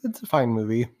a fine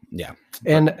movie. Yeah,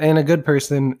 and A Good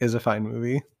Person is a fine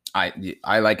movie.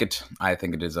 I like it. I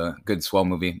think it is a good, swell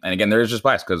movie. And again, there is just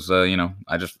bias because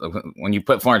I just when you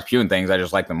put Florence Pugh in things, I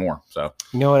just like them more. So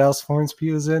you know what else Florence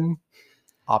Pugh is in?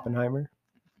 Oppenheimer.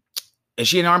 Is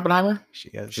she in Oppenheimer? She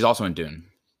is. She's also in Dune.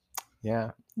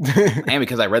 Yeah. And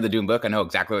because I read the Dune book, I know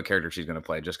exactly what character she's going to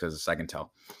play just because I can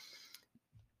tell.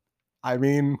 I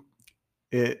mean,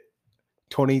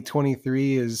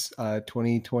 2023 is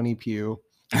 2020 Pugh.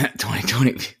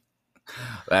 2020.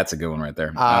 That's a good one right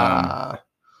there.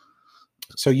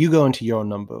 So you go into your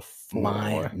number 4.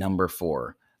 My number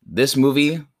 4. This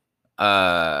movie,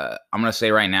 I'm going to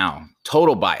say right now,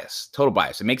 total bias.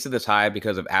 It makes it this high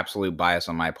because of absolute bias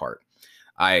on my part.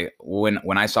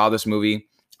 When I saw this movie,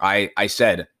 I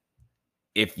said,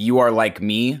 if you are like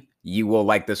me, you will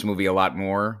like this movie a lot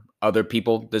more. Other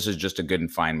people, this is just a good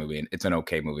and fine movie. It's an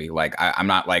okay movie. Like I'm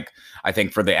not like, I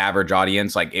think for the average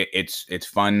audience, like it's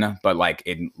fun, but like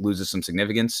it loses some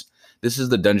significance. This is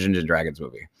the Dungeons and Dragons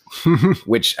movie,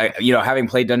 which having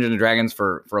played Dungeons and Dragons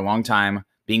for a long time,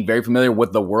 being very familiar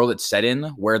with the world it's set in,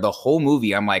 where the whole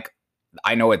movie, I'm like,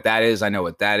 I know what that is.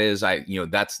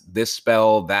 That's this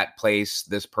spell, that place,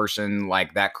 this person,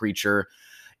 like that creature.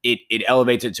 It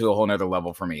elevates it to a whole nother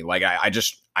level for me. Like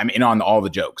I'm in on all the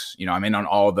jokes, I'm in on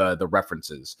all the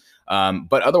references.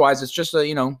 But otherwise it's just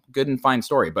a, good and fine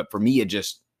story. But for me, it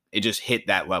just hit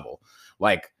that level.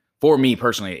 Like for me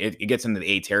personally, it gets into the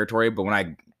A territory, but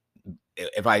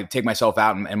if I take myself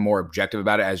out and more objective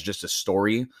about it as just a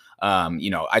story,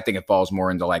 I think it falls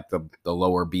more into like the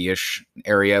lower B-ish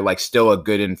area, like still a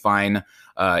good and fine,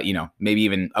 maybe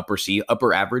even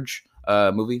upper average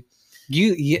movie.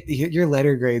 Your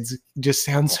letter grades just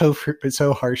sound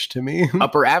so harsh to me.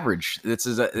 Upper average. It's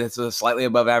a slightly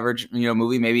above average,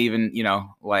 movie. Maybe even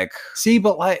like. See,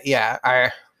 but like, yeah,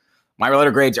 my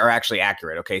letter grades are actually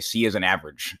accurate. Okay, C is an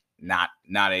average, not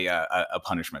a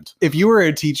punishment. If you were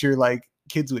a teacher, like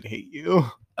kids would hate you.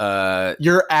 Uh,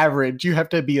 You're average. You have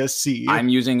to be a C. I'm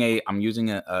using a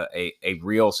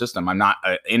real system. I'm not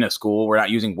in a school. We're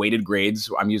not using weighted grades.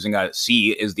 I'm using a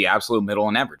C is the absolute middle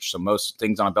and average. So most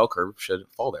things on a bell curve should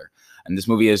fall there. And this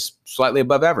movie is slightly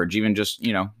above average, even just,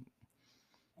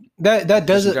 that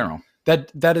doesn't, in general.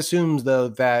 that assumes though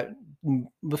that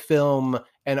the film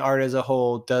and art as a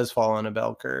whole does fall on a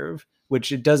bell curve,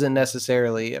 which it doesn't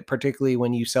necessarily, particularly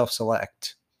when you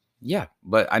self-select. Yeah,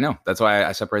 but I know that's why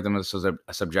I separate them as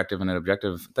a subjective and an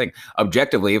objective thing.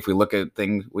 Objectively, if we look at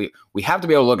things, we have to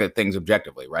be able to look at things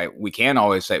objectively, right? We can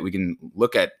always say we can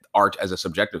look at art as a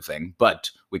subjective thing,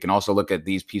 but we can also look at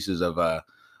these pieces of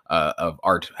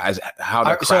art as how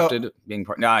they're crafted. Being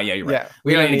part. Nah, yeah, you're right. Yeah,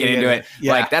 we don't need to get into it.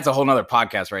 Yeah. Like that's a whole nother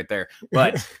podcast right there.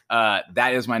 But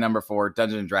that is my number 4.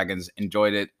 Dungeons and Dragons.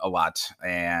 Enjoyed it a lot,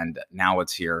 and now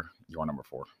it's here. Your number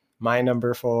 4. My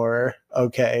number 4.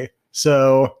 Okay,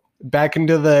 so back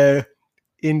into the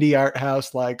indie art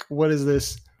house. Like, what is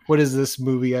this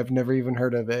movie? I've never even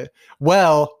heard of it.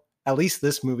 Well, at least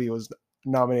this movie was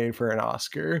nominated for an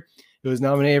Oscar. It was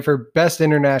nominated for Best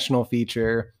International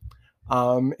Feature.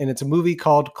 And it's a movie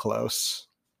called Close.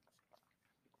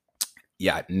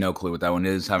 Yeah, no clue what that one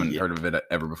is. Haven't heard of it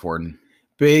ever before.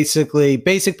 Basically,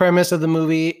 basic premise of the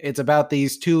movie, it's about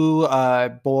these 2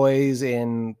 boys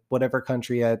in whatever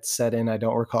country it's set in, I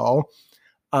don't recall.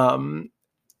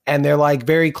 And they're like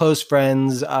very close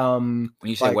friends. When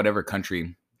you say whatever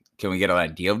country, can we get an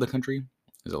idea of the country?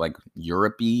 Is it like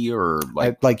Europe-y or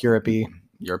like Europe-y?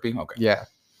 Europe-y? Okay. Yeah.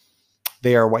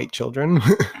 They are white children.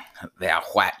 They are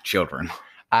white children.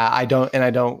 I don't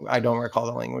recall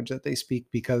the language that they speak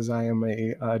because I am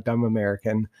a dumb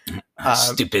American.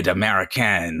 Stupid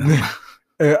American.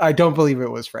 I don't believe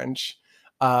it was French.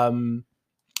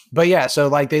 But yeah, so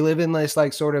like they live in this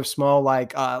like sort of small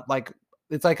like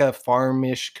it's like a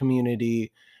farmish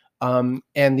community.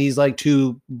 And these like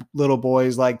 2 little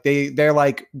boys, like they're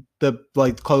like the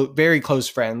like very close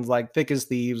friends, like thick as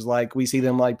thieves. Like we see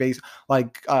them like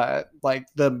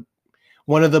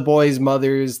one of the boys'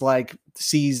 mothers like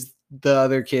sees the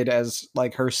other kid as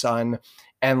like her son,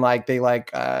 and like they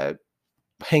like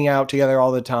hang out together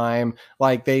all the time.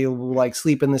 Like they like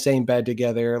sleep in the same bed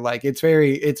together. Like it's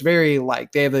very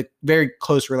like they have a very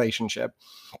close relationship.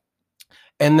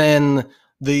 And then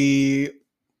the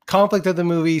conflict of the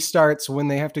movie starts when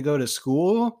they have to go to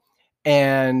school,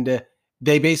 and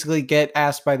they basically get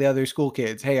asked by the other school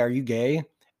kids, "Hey, are you gay?"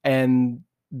 And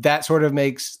that sort of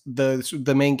makes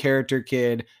the main character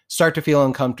kid start to feel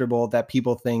uncomfortable that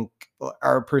people think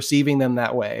are perceiving them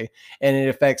that way, and it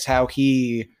affects how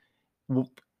he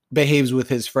behaves with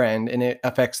his friend, and it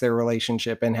affects their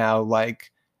relationship and how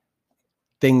like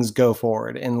things go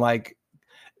forward, and like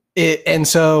it. And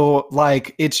so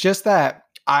like it's just that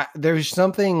there's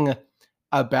something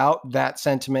about that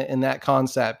sentiment and that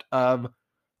concept of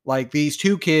like these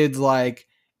 2 kids, like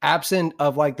absent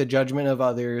of like the judgment of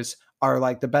others, are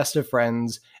like the best of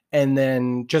friends. And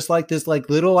then just like this like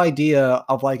little idea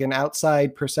of like an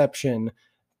outside perception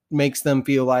makes them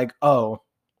feel like, oh,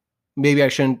 maybe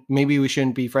we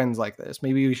shouldn't be friends like this.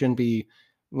 Maybe we shouldn't be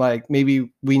like,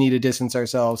 maybe we need to distance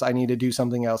ourselves. I need to do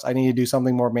something else. I need to do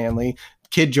something more manly.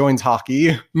 Kid joins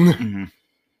hockey. Mm-hmm.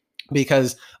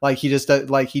 Because like he just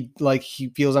he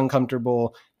feels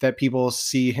uncomfortable that people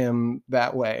see him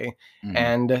that way. Mm-hmm.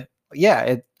 And yeah,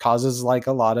 it causes like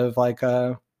a lot of like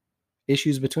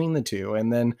issues between the 2.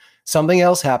 And then something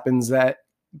else happens that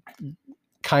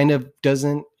kind of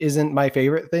isn't my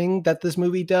favorite thing that this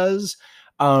movie does,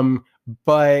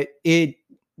 but it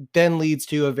then leads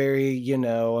to a very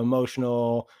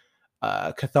emotional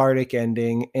cathartic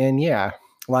ending. And yeah,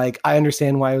 like I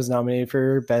understand why it was nominated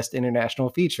for Best International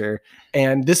Feature.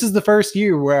 And this is the first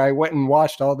year where I went and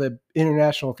watched all the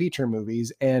international feature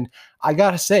movies, and I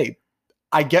gotta say,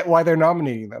 I get why they're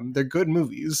nominating them. They're good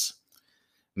movies.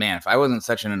 Man, if I wasn't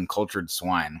such an uncultured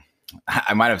swine,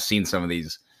 I might have seen some of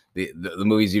these the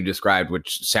movies you described,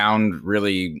 which sound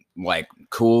really like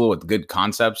cool with good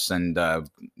concepts. And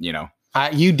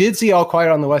you did see All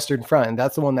Quiet on the Western Front.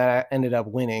 That's the one that ended up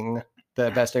winning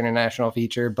the Best International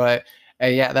Feature. But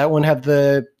yeah, that one had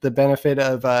the benefit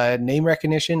of name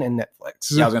recognition and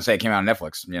Netflix. Yeah, I was gonna say it came out on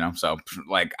Netflix. So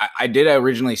like I did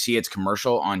originally see its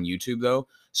commercial on YouTube though.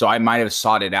 So I might have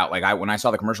sought it out. Like when I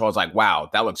saw the commercial, I was like, wow,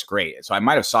 that looks great. So I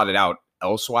might have sought it out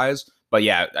elsewise. But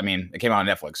yeah, I mean, it came out on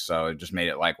Netflix, so it just made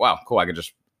it like, wow, cool. I could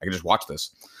just watch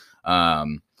this.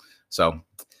 So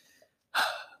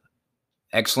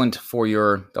excellent for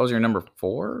that was your number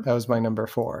 4? That was my number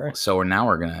 4. So now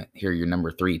we're going to hear your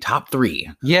number 3, top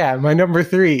 3. Yeah, my number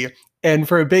 3. And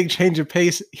for a big change of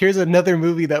pace, here's another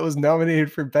movie that was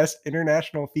nominated for Best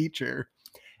International Feature.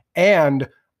 and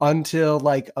until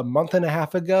like a month and a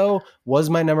half ago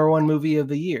was my number one movie of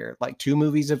the year. Like 2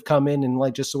 movies have come in and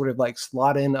like just sort of like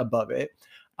slot in above it.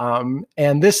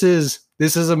 And this is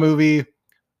a movie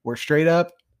where straight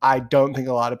up, I don't think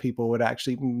a lot of people would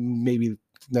actually maybe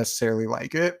necessarily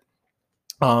like it.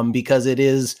 Because it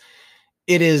is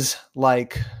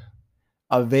like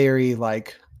a very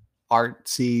like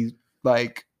artsy,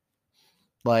 like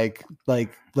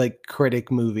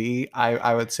critic movie,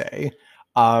 I would say.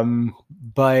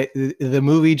 But the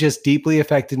movie just deeply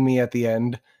affected me at the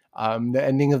end. The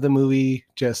ending of the movie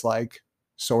just like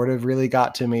sort of really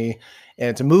got to me. And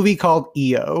it's a movie called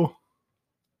EO.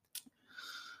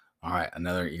 All right,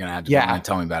 you're gonna have to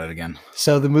tell me about it again.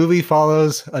 So the movie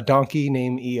follows a donkey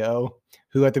named EO,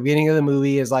 who at the beginning of the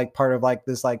movie is like part of like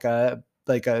this like a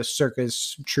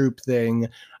circus troupe thing.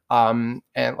 And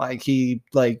like he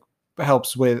like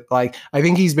helps with like, I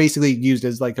think he's basically used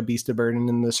as like a beast of burden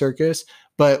in the circus,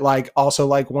 but like also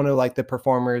like one of like the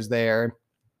performers there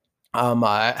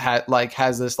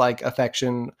has this like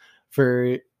affection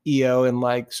for EO, and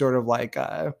like sort of like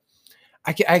I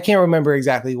can't remember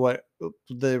exactly what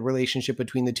the relationship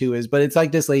between the two is, but it's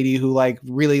like this lady who like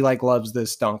really like loves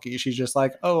this donkey. She's just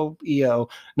like, oh, EO,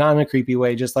 not in a creepy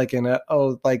way, just like in a,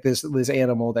 oh, like this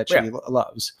animal that she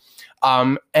loves.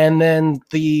 And then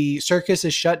the circus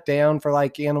is shut down for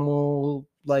like animal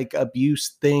like abuse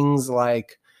things,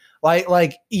 like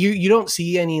you don't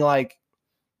see any like,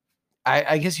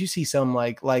 I guess you see some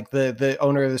like the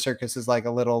owner of the circus is like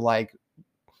a little like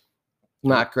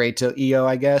not great to EO,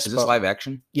 I guess. Is this live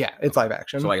action? Yeah, it's live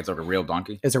action. So like it's like a real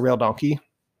donkey? It's a real donkey.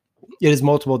 It is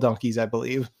multiple donkeys, I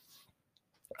believe.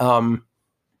 But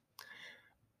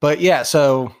yeah,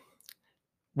 so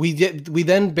we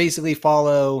then basically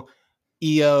follow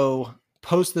EO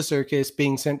post the circus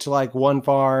being sent to like one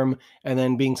farm and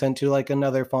then being sent to like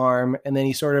another farm, and then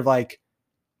he sort of like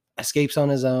escapes on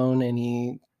his own, and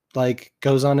he like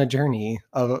goes on a journey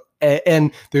of,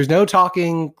 and there's no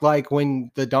talking like when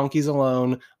the donkey's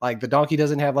alone. Like the donkey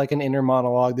doesn't have like an inner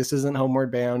monologue. This isn't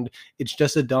Homeward Bound. It's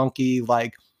just a donkey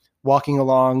like walking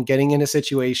along, getting into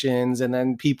situations, and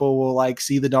then people will like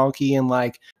see the donkey, and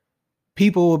like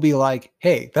people will be like,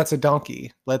 hey, that's a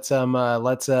donkey, let's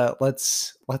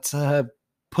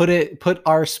put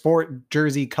our sport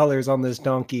jersey colors on this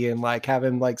donkey and like have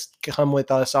him like come with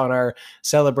us on our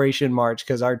celebration march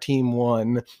because our team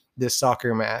won this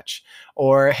soccer match.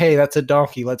 Or hey, that's a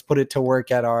donkey, let's put it to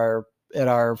work at our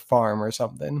farm or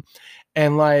something.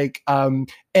 And like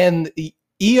and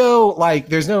EO, like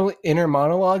there's no inner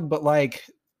monologue, but like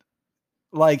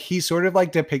he's sort of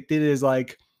like depicted as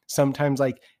like sometimes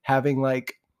like having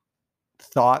like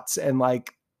thoughts and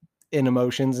like in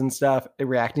emotions and stuff,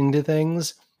 reacting to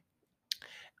things.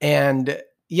 And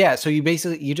yeah, so you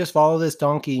just follow this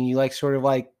donkey, and you like sort of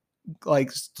like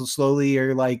slowly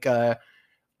or like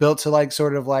built to like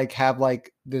sort of like have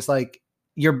like this like,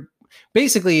 you're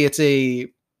basically, it's a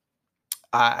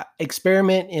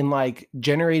experiment in like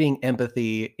generating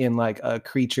empathy in like a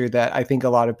creature that I think a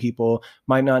lot of people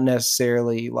might not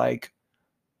necessarily like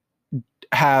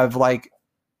have like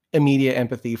immediate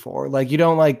empathy for. Like you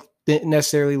don't like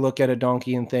necessarily look at a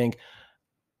donkey and think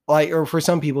like, or for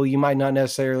some people you might not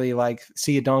necessarily like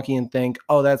see a donkey and think,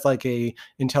 oh, that's like a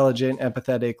intelligent,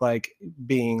 empathetic like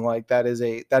being, like that is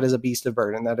a beast of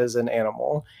burden, that is an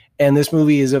animal. And this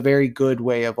movie is a very good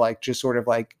way of like just sort of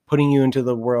like putting you into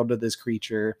the world of this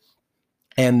creature.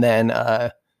 And then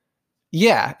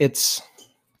yeah, it's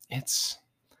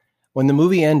when the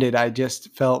movie ended, I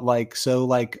just felt like so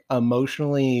like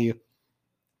emotionally,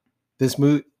 this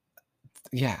movie,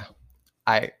 yeah,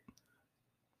 I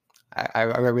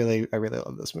really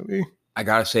love this movie. I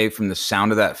gotta say, from the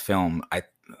sound of that film,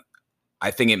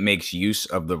 I think it makes use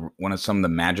of some of the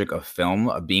magic of film,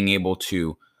 of being able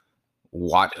to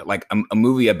watch like a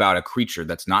movie about a creature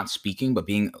that's not speaking, but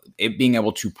being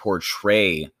able to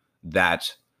portray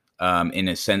that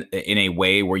in a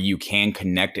way where you can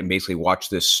connect and basically watch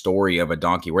this story of a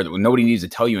donkey where nobody needs to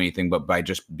tell you anything, but by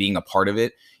just being a part of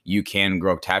it, you can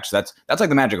grow attached. That's like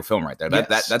the magic of film right there.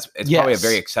 It's probably a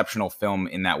very exceptional film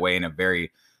in that way, and a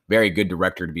very, very good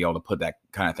director to be able to put that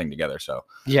kind of thing together. So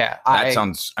yeah,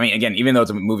 sounds, I mean, again, even though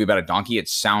it's a movie about a donkey, it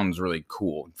sounds really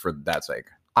cool for that sake.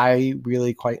 I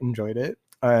really quite enjoyed it.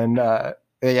 And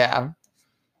yeah.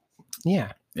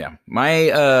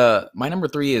 My number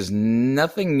 3 is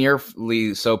nothing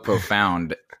nearly so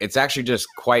profound. It's actually just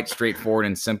quite straightforward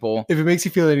and simple. If it makes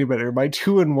you feel any better, my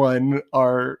 2 and 1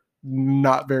 are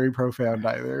not very profound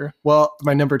either. Well,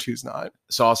 my number 2 is not.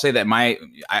 So I'll say that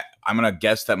I'm gonna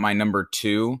guess that my number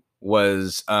 2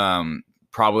 was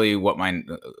probably what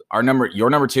your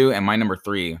number 2 and my number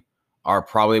 3 are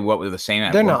probably what were the same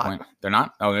at They're one not. point. They're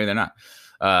not. Oh, maybe they're not.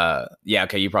 Yeah.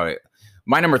 Okay. You probably.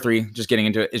 My number 3, just getting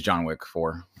into it, is John Wick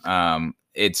 4.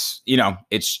 It's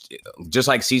it's just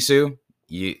like Sisu.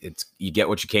 You get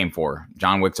what you came for.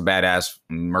 John Wick's a badass,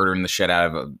 murdering the shit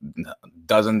out of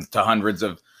dozens to hundreds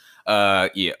of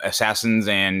assassins,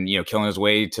 and killing his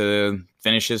way to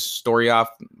finish his story off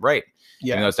right.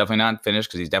 Yeah. Even though it's definitely not finished,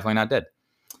 because he's definitely not dead.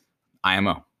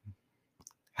 IMO.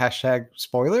 Hashtag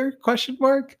spoiler ?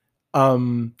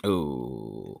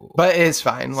 Ooh. But it's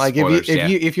fine. Like Spoilers,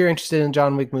 if you're interested in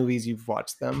John Wick movies, you've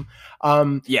watched them.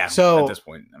 Yeah. So at this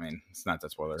point, I mean, it's not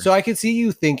that spoiler. So I could see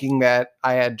you thinking that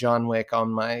I had John Wick on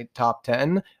my top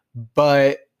 10,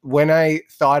 but when I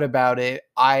thought about it,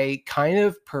 I kind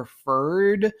of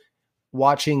preferred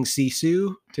watching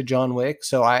Sisu to John Wick.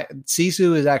 So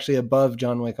Sisu is actually above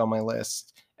John Wick on my list,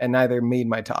 and neither made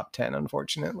my top 10,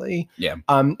 unfortunately. Yeah.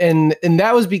 And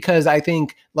that was because I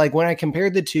think, like, when I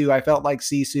compared the two, I felt like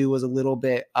Sisu was a little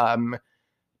bit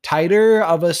tighter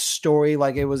of a story.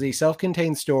 Like, it was a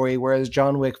self-contained story, whereas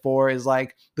John Wick 4 is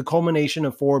like the culmination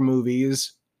of 4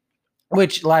 movies,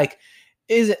 which, like,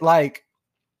 isn't like,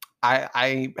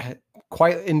 I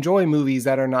quite enjoy movies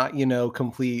that are not,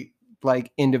 complete,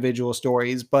 like, individual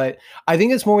stories. But I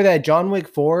think it's more that John Wick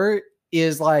 4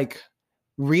 is like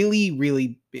really,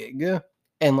 really big,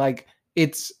 and like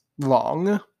it's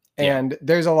long, and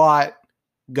there's a lot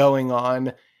going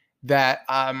on that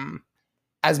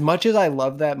as much as I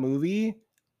love that movie,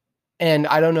 and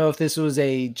I don't know if this was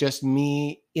just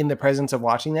me in the presence of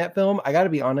watching that film, I got to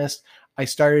be honest, I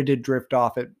started to drift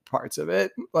off at parts of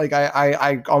it. Like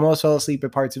I almost fell asleep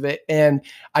at parts of it, and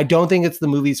I don't think it's the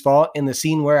movie's fault. And the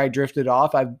scene where I drifted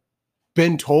off, I've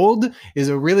been told, is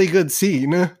a really good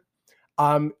scene.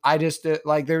 I just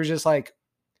like, there was just like,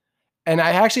 and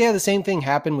I actually had the same thing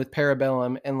happen with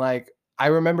Parabellum, and like I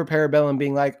remember Parabellum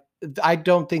being like, I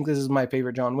don't think this is my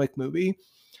favorite John Wick movie.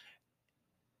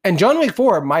 And John Wick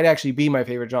 4 might actually be my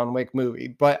favorite John Wick movie,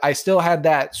 but I still had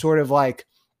that sort of like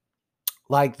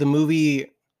the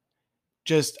movie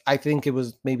just, I think it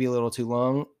was maybe a little too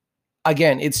long.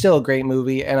 Again, it's still a great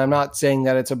movie, and I'm not saying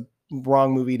that it's a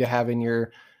wrong movie to have in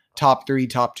your top 3,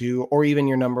 top 2, or even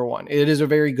your number 1. It is a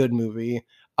very good movie.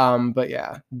 But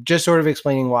yeah, just sort of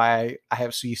explaining why I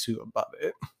have Sisu above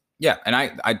it. Yeah, and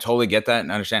I totally get that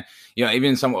and understand.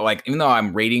 Even even though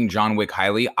I'm rating John Wick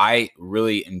highly, I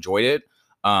really enjoyed it.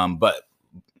 But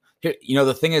here,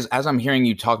 the thing is, as I'm hearing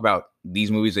you talk about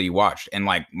these movies that you watched, and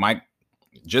like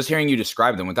just hearing you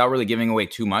describe them without really giving away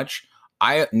too much,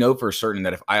 I know for certain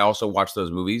that if I also watched those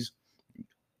movies,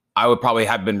 I would probably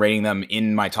have been rating them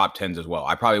in my top 10s as well.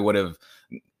 I probably would have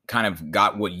kind of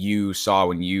got what you saw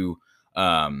when you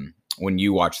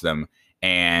watched them,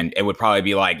 and it would probably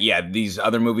be like, yeah, these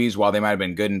other movies, while they might have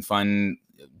been good and fun,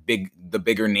 the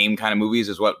bigger name kind of movies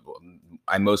is what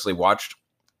I mostly watched.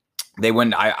 They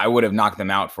wouldn't. I would have knocked them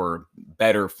out for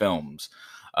better films.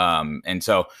 And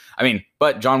so, I mean,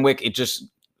 but John Wick, it just,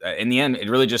 in the end, it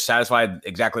really just satisfied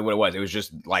exactly what it was. It was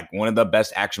just like one of the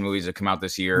best action movies that come out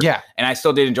this year. Yeah. And I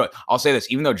still did enjoy it. I'll say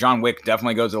this, even though John Wick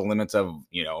definitely goes to the limits of,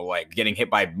 like getting hit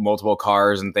by multiple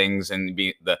cars and things and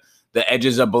the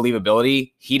edges of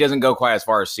believability, he doesn't go quite as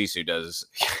far as Sisu does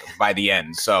by the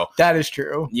end. So that is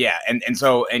true. Yeah. And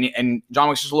so John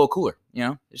Wick's just a little cooler,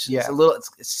 it's just a little,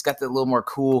 it's got the little more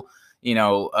cool,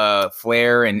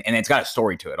 flair, and it's got a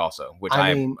story to it also, which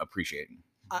I appreciate.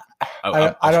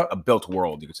 A built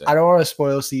world, you could say. I don't want to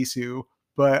spoil Sisu,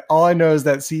 but all I know is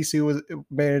that Sisu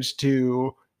managed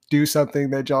to do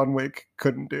something that John Wick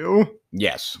couldn't do.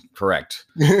 Yes, correct.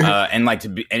 And like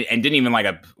and didn't even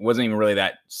wasn't even really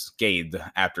that scathed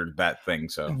after that thing.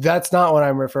 So that's not what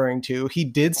I'm referring to. He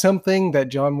did something that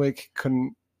John Wick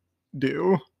couldn't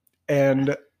do,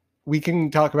 and we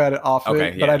can talk about it off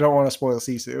it, but I don't want to spoil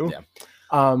Sisu. Yeah.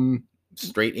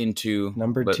 Straight into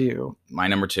number 2. My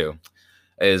number 2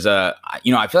 is I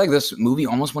feel like this movie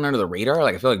almost went under the radar.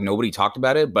 Like I feel like nobody talked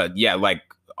about it, but yeah, like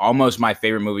almost my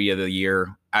favorite movie of the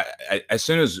year. As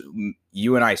soon as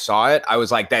you and I saw it, I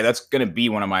was like, that's going to be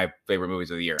one of my favorite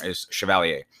movies of the year, is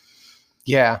Chevalier.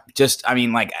 Yeah. Just, I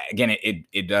mean, like, again,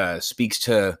 it speaks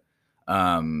to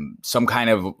some kind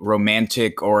of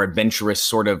romantic or adventurous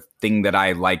sort of thing that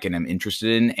I like and am interested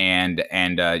in,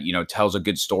 and tells a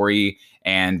good story,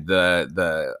 and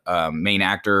the main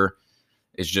actor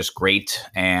is just great,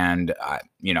 and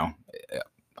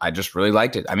I just really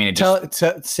liked it. I mean,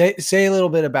 say a little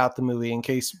bit about the movie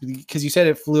because you said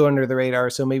it flew under the radar,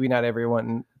 so maybe not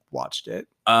everyone watched it.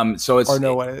 So it's, or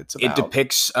know what it's about. It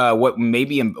depicts what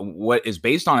is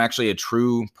based on actually a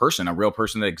true person, a real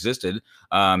person that existed.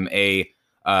 A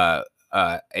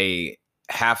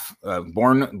half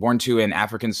born to an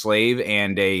African slave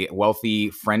and a wealthy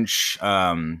French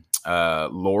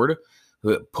lord,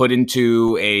 who put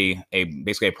into a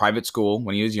basically a private school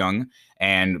when he was young,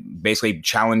 and basically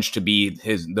challenged to be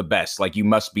the best. Like, you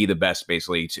must be the best,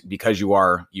 basically, because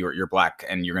you're black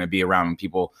and you're going to be around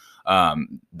people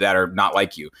that are not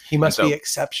like you. He must be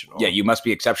exceptional. Yeah, you must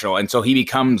be exceptional. And so he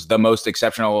becomes the most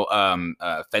exceptional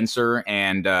fencer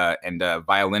and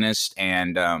violinist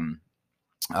and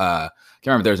can't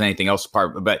remember if there's anything else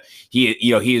part, but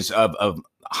he is of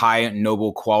high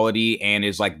noble quality and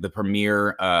is like the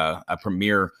premier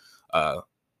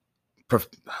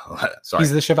sorry.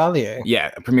 He's the chevalier.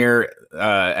 Yeah, a premier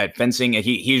at fencing.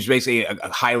 He's basically a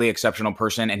highly exceptional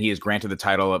person, and he is granted the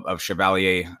title of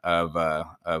Chevalier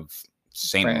of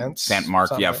Saint Mark,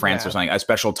 France, or something, a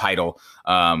special title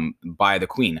by the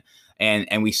Queen.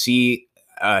 And we see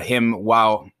him,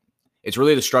 while it's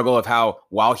really the struggle of how,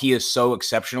 while he is so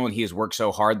exceptional and he has worked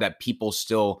so hard, that people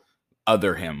still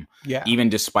other him. Yeah. Even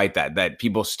despite that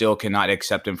people still cannot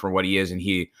accept him for what he is, and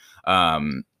he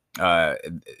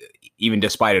even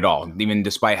despite it all, even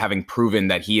despite having proven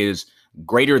that he is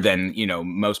greater than,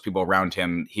 most people around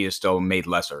him, he is still made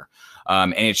lesser.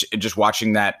 And it's just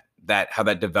watching that how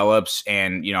that develops,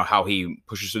 and how he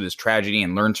pushes through this tragedy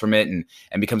and learns from it and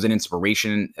becomes an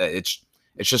inspiration.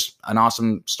 It's just an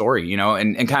awesome story,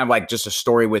 and kind of like just a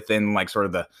story within like sort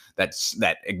of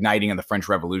that igniting of the French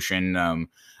Revolution,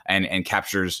 and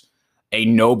captures a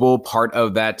noble part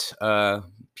of that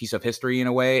piece of history in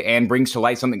a way, and brings to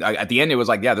light something. At the end, it was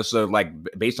like, yeah, this is like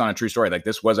based on a true story. Like,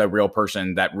 this was a real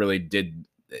person that really did.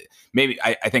 Maybe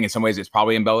I think in some ways it's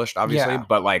probably embellished, obviously,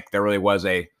 but like there really was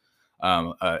an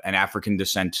African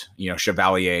descent,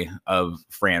 chevalier of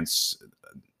France.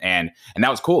 And that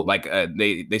was cool. Like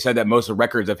they said that most of the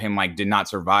records of him like did not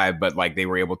survive, but like they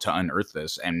were able to unearth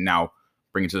this and now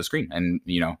bring it to the screen and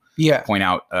point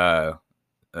out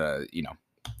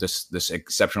this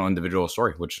exceptional individual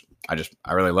story, which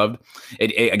I really loved.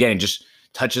 It again, it just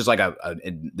touches like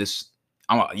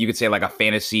you could say like a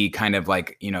fantasy kind of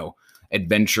like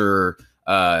adventure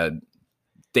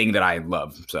thing that I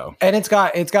love. So, and it's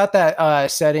got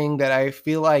that setting that I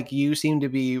feel like you seem to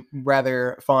be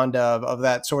rather fond of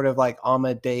that sort of like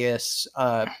Amadeus,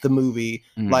 the movie,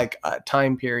 like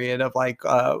time period of like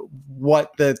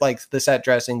what the set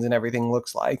dressings and everything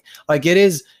looks like. Like, it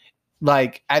is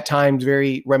like at times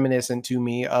very reminiscent to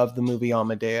me of the movie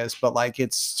Amadeus, but like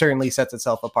it certainly sets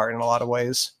itself apart in a lot of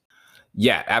ways.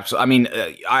 Yeah, absolutely. I mean,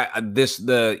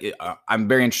 I'm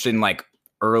very interested in like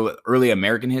early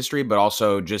American history, but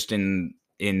also just in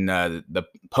the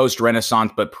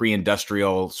post-Renaissance but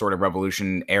pre-industrial sort of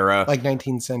revolution era, like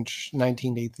 19th century,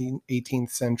 18th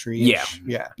century. Yeah,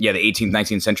 the 18th,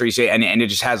 19th century. So, and it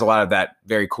just has a lot of that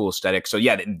very cool aesthetic. So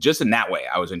yeah, just in that way,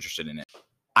 I was interested in it.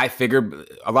 I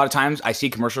figured a lot of times I see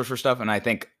commercials for stuff and I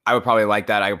think I would probably like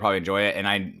that. I would probably enjoy it. And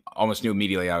I almost knew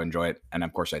immediately I would enjoy it. And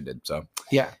of course I did. So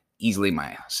yeah, easily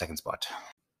my second spot.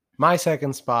 My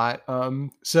second spot.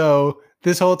 So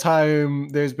this whole time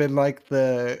there's been like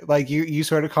you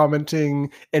sort of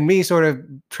commenting and me sort of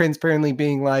transparently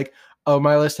being like, oh,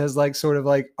 my list has like sort of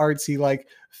like artsy, like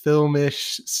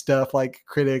filmish stuff, like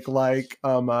critic, like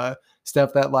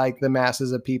stuff that like the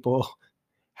masses of people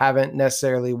haven't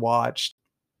necessarily watched.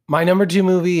 My number 2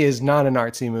 movie is not an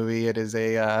artsy movie. It is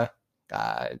a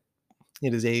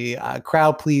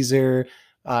crowd pleaser,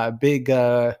 big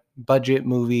budget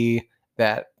movie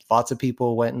that lots of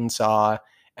people went and saw.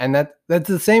 And that's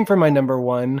the same for my number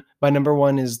 1. My number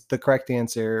 1 is the correct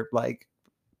answer. Like,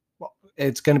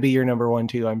 it's going to be your number 1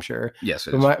 too, I'm sure. Yes,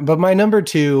 it is. But my number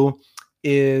 2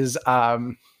 is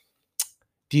do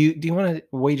you want to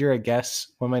wager a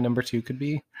guess what my number 2 could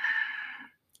be?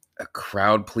 A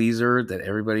crowd pleaser that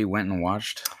everybody went and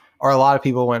watched, or a lot of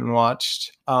people went and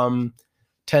watched.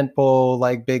 Tentpole,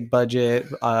 like big budget,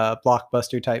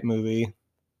 blockbuster type movie.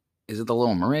 Is it The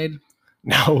Little Mermaid?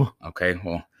 No. Okay,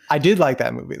 well, I did like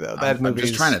that movie though. I'm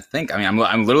just trying to think. I mean,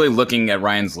 I'm literally looking at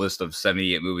Ryan's list of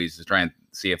 78 movies to try and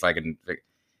see if I can.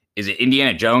 Is it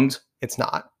Indiana Jones? It's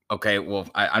not. Okay, well,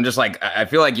 I'm just like, I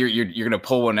feel like you're gonna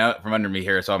pull one out from under me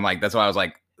here. So I'm like, that's why I was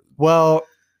like, well,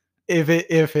 if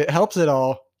it helps at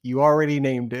all, you already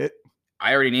named it.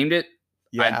 I already named it?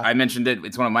 Yeah. I mentioned it.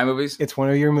 It's one of my movies? It's one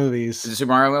of your movies. Is it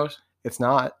Super Mario Bros? It's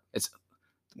not. It's,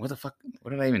 what the fuck?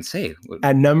 What did I even say?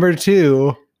 At number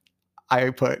 2, I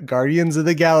put Guardians of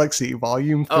the Galaxy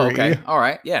Volume 3. Oh, okay. All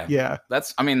right. Yeah. Yeah. I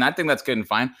think that's good and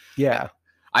fine. Yeah.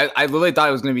 I literally thought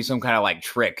it was going to be some kind of like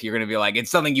trick. You're going to be like,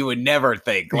 it's something you would never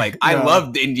think. Like, I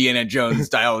loved Indiana Jones'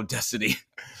 Dial of Destiny.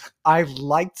 I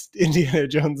liked Indiana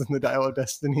Jones and the Dial of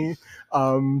Destiny.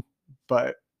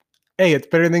 But hey, it's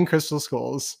better than Crystal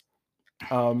Skulls.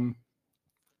 Um,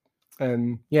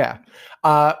 and yeah,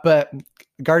 but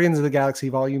Guardians of the Galaxy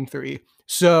Volume 3.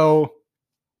 So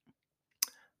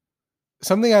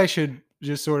something I should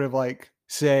just sort of like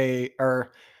say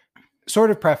or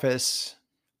sort of preface.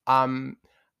 Um,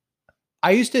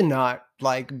 I used to not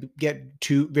like get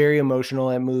too very emotional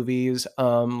at movies.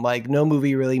 Like no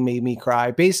movie really made me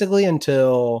cry basically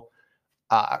until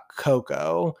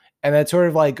Coco, and that sort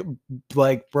of like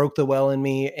broke the well in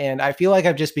me. And I feel like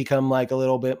I've just become like a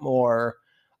little bit more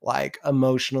like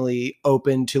emotionally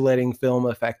open to letting film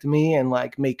affect me and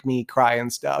like make me cry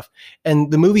and stuff. And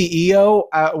the movie EO,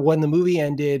 when the movie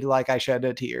ended, like I shed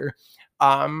a tear.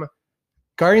 Um,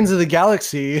 Guardians of the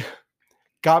Galaxy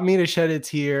got me to shed a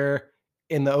tear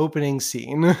in the opening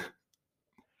scene.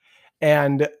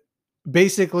 And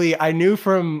basically I knew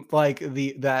from like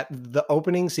the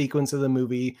opening sequence of the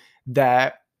movie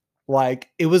that like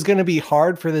it was going to be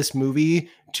hard for this movie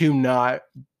to not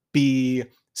be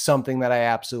something that I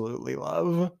absolutely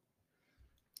love.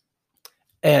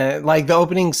 And like the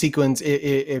opening sequence,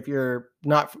 if you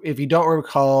don't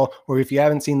recall, or if you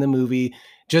haven't seen the movie,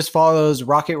 just follows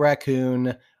Rocket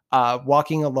Raccoon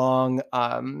walking along,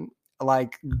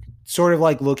 like sort of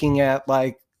like looking at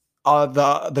like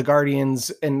the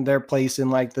Guardians and their place in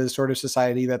like the sort of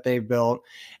society that they've built,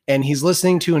 and he's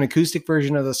listening to an acoustic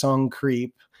version of the song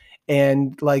 "Creep."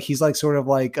 And like he's like sort of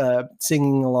like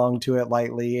singing along to it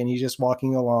lightly, and he's just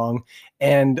walking along,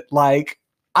 and like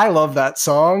I love that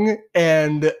song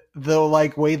and the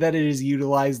like way that it is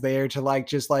utilized there to like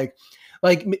just like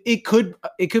it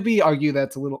could be argued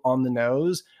that's a little on the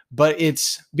nose, but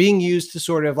it's being used to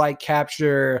sort of like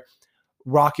capture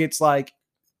Rocket's like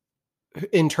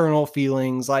internal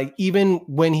feelings. Like even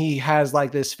when he has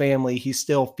like this family, he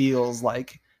still feels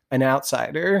like an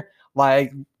outsider.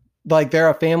 Like they're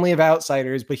a family of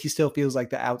outsiders, but he still feels like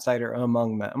the outsider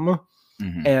among them.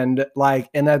 Mm-hmm.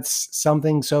 And that's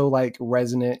something so like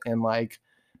resonant and like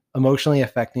emotionally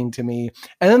affecting to me.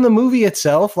 And then the movie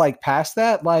itself, like past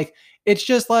that, like it's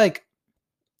just like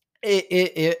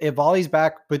it volleys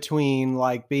back between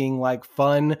like being like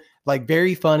fun, like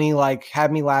very funny, like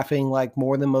had me laughing like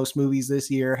more than most movies this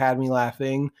year had me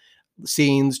laughing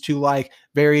scenes, to like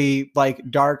very like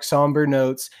dark somber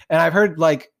notes. And I've heard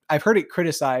it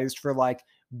criticized for like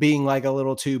being like a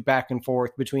little too back and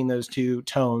forth between those two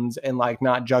tones and like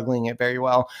not juggling it very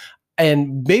well.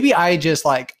 And maybe I just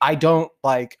like I don't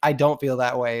feel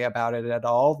that way about it at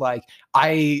all. Like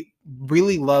I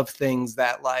really love things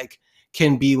that like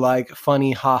can be like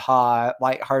funny, haha,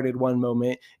 lighthearted one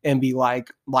moment and be like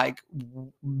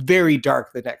very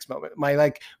dark the next moment. My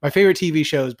favorite TV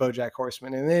show is BoJack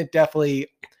Horseman, and it definitely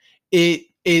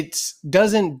it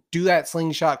doesn't do that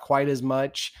slingshot quite as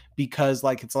much because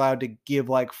like it's allowed to give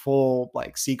like full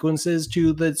like sequences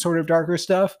to the sort of darker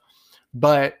stuff.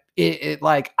 But it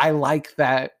like I like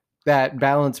that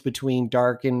balance between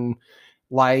dark and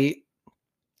light.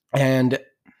 And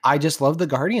I just love the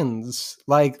Guardians.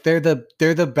 Like they're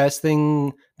the best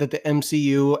thing that the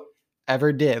MCU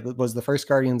ever did. Was the first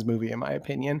Guardians movie in my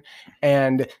opinion.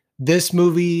 And this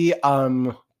movie,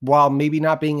 while maybe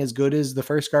not being as good as the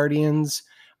first Guardians,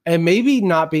 and maybe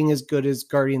not being as good as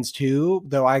Guardians 2,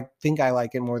 though I think I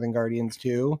like it more than Guardians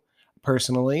 2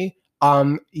 personally.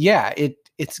 Yeah, it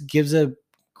gives a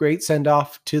great send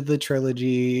off to the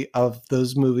trilogy of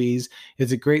those movies.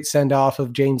 It's a great send off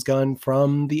of James Gunn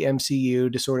from the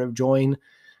MCU to sort of join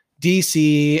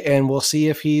DC, and we'll see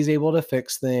if he's able to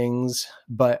fix things.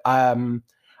 But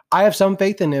I have some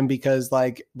faith in him because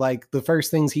like the first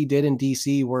things he did in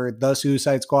DC were The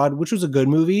Suicide Squad, which was a good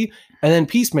movie, and then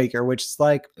Peacemaker, which is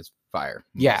like it's fire.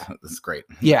 Yeah, it's great.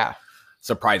 Yeah,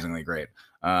 surprisingly great.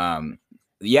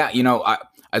 Yeah, you know,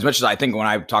 as much as I think when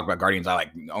I talk about Guardians, I like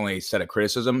only set a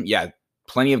criticism. Yeah,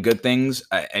 plenty of good things.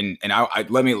 And I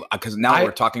let me, because now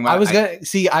we're talking about.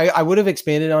 I would have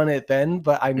expanded on it then,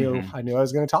 but I knew I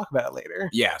was going to talk about it later.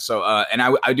 Yeah. So and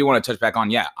I do want to touch back on.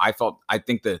 Yeah, I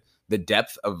think the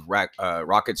depth of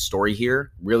Rocket's story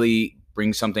here really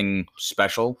brings something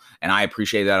special, and I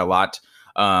appreciate that a lot.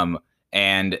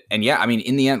 And yeah, I mean,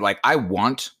 in the end, like I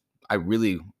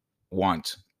really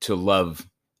want to love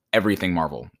everything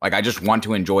Marvel. Like I just want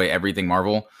to enjoy everything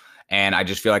Marvel, and I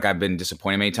just feel like I've been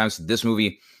disappointed many times. This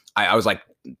movie, I was like,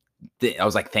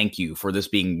 thank you for this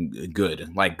being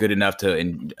good, like good enough to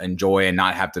enjoy and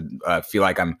not have to feel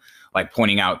like I'm like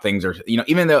pointing out things, or you know,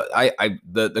 even though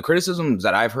the criticisms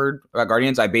that I've heard about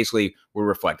Guardians, I basically will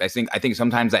reflect. I think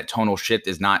sometimes that tonal shift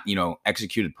is not, you know,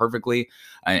 executed perfectly,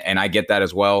 and I get that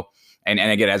as well. And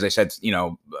again, as I said, you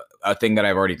know, a thing that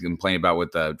I've already complained about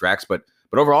with Drax, but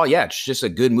overall, yeah, it's just a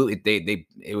good movie.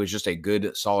 It was just a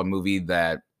good, solid movie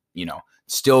that, you know,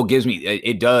 still gives me,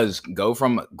 it does go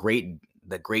from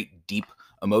the great deep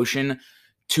emotion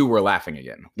to we're laughing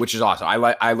again, which is awesome.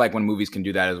 I like when movies can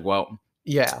do that as well.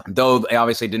 Yeah. Though they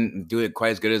obviously didn't do it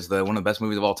quite as good as one of the best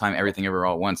movies of all time, Everything Ever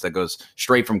All at Once, that goes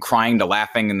straight from crying to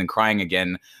laughing and then crying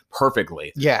again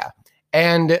perfectly. Yeah.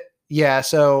 And yeah,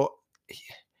 so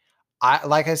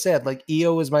like I said, like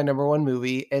EO was my number one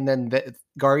movie, and then the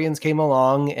Guardians came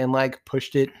along and like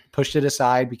pushed it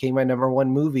aside, became my number one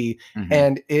movie. Mhm.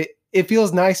 And it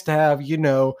feels nice to have, you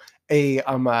know, a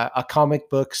comic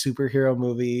book superhero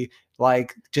movie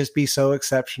like just be so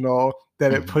exceptional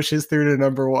that it pushes through to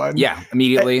number one. Yeah,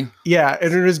 immediately. Yeah,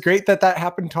 and it was great that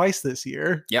happened twice this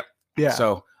year. Yep. Yeah.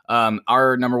 So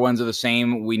our number ones are the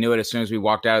same. We knew it as soon as we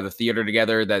walked out of the theater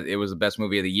together that it was the best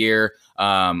movie of the year.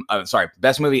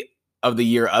 Best movie of the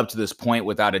year up to this point,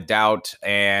 without a doubt.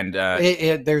 And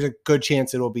there's a good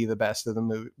chance it'll be the best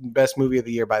movie of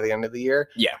the year by the end of the year.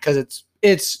 Yeah, because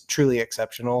it's truly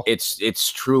exceptional.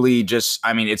 It's truly just,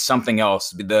 I mean, it's something else.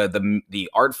 The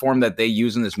art form that they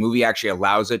use in this movie actually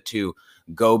allows it to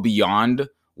go beyond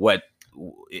what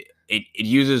it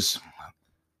uses.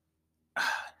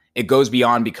 It goes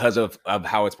beyond because of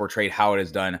how it's portrayed, how it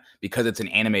is done, because it's an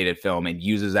animated film. It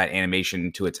uses that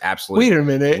animation to its absolute Wait a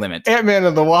minute. limit. Ant-Man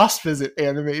and the Wasp isn't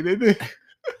animated.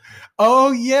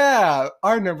 Oh yeah.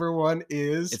 Our number one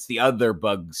is It's the other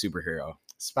bug superhero.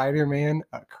 Spider-Man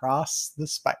Across the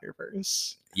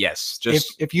Spider-Verse. Yes.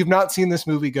 Just if you've not seen this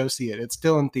movie, go see it. It's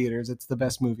still in theaters. It's the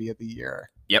best movie of the year.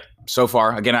 Yep. So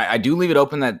far, again, I do leave it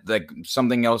open that like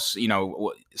something else, you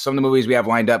know, some of the movies we have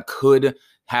lined up could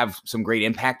have some great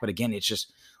impact, but again, it's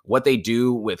just what they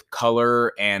do with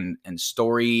color and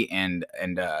story and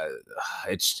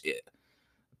it's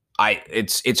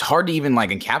hard to even like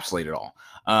encapsulate it all.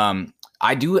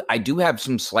 I do have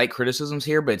some slight criticisms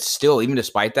here, but still, even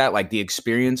despite that, like the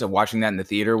experience of watching that in the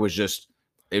theater was just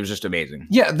amazing.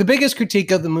 Yeah, the biggest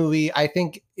critique of the movie, I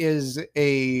think, is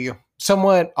a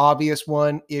somewhat obvious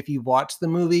one if you watch the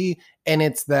movie, and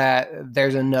it's that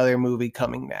there's another movie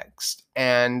coming next,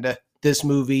 and this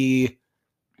movie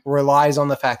relies on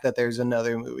the fact that there's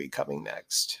another movie coming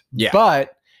next. Yeah.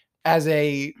 But as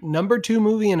a number 2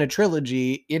 movie in a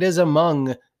trilogy, it is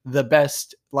among the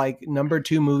best like number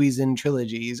 2 movies in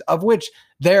trilogies, of which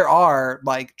there are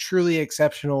like truly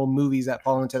exceptional movies that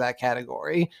fall into that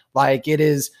category. Like it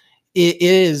is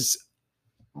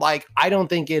like, I don't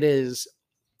think it is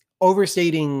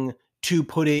overstating to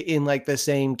put it in like the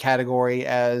same category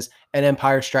as an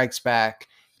Empire Strikes Back,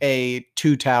 a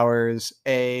Two Towers,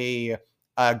 a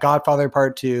Godfather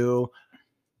Part 2,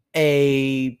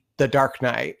 The Dark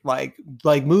Knight, like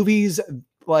movies,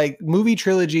 like movie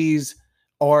trilogies,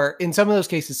 or in some of those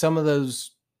cases, some of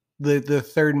those, the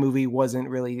third movie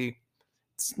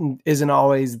isn't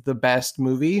always the best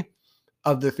movie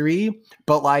of the 3,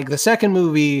 but like the second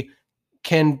movie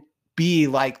can be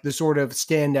like the sort of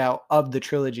standout of the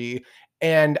trilogy.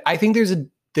 And I think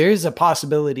there's a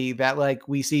possibility that like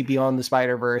we see Beyond the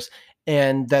Spider-Verse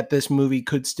and that this movie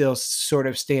could still sort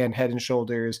of stand head and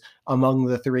shoulders among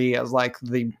the 3 as like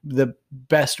the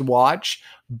best watch.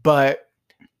 But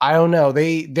I don't know.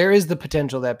 There is the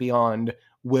potential that Beyond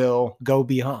will go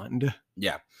beyond.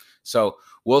 Yeah. So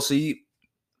we'll see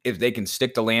if they can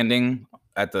stick the landing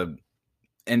at the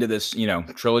end of this, you know,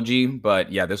 trilogy.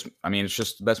 But yeah, it's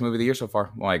just the best movie of the year so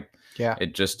far. Like, yeah,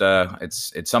 it just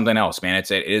it's something else, man.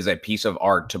 It is a piece of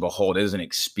art to behold. It is an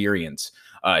experience.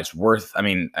 It's worth, I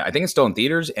mean, I think it's still in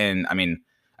theaters, and I mean,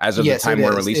 as of the time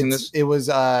we're releasing this,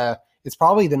 it's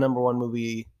probably the number 1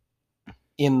 movie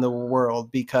in the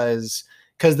world because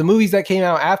the movies that came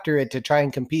out after it to try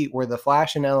and compete were The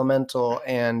Flash and Elemental,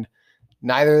 and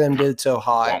neither of them did so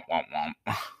hot.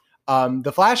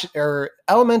 The Flash or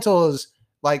Elemental is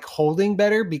like holding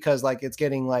better because like it's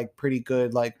getting like pretty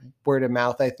good like word of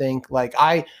mouth. I think like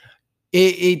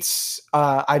it's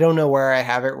I don't know where I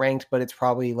have it ranked, but it's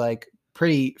probably like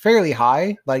fairly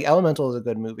high. Like Elemental is a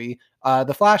good movie.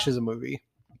 The Flash is a movie.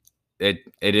 It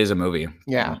is a movie.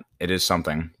 Yeah, it is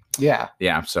something. Yeah.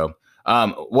 So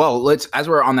well, as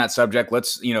we're on that subject,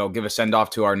 let's, you know, give a send off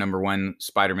to our number 1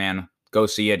 Spider-Man. Go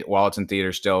see it while it's in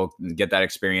theater still. Get that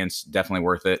experience. Definitely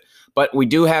worth it. But we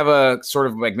do have a sort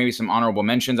of like maybe some honorable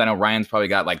mentions. I know Ryan's probably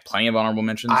got like plenty of honorable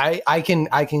mentions. I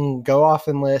can go off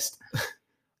and list.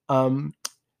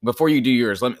 Before you do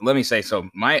yours, let me say, so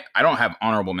I don't have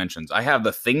honorable mentions. I have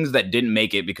the things that didn't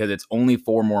make it because it's only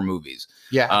 4 more movies.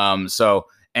 Yeah. So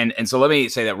let me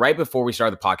say that right before we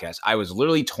started the podcast, I was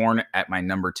literally torn at my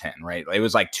number 10, right? It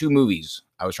was like 2 movies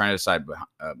I was trying to decide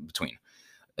between.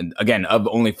 And again, of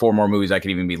only 4 more movies I could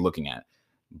even be looking at.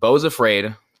 Beau's Afraid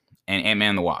and Ant-Man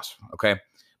and the Wasp, okay?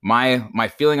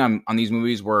 My feeling on these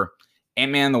movies were,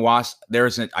 Ant-Man and the Wasp,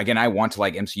 again, I want to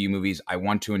like MCU movies. I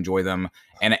want to enjoy them.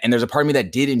 And there's a part of me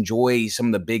that did enjoy some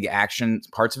of the big action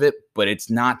parts of it, but it's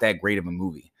not that great of a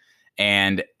movie.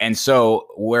 And so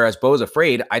whereas Beau is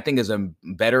Afraid, I think is a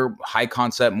better high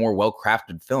concept, more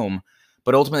well-crafted film,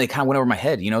 but ultimately it kind of went over my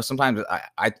head. You know, sometimes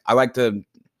I like to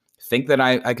think that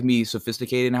I can be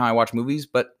sophisticated in how I watch movies,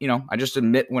 but you know, I just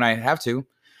admit when I have to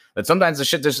that sometimes the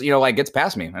shit just, you know, like gets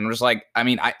past me. And I'm just like, I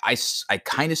mean, I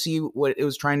kind of see what it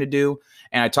was trying to do.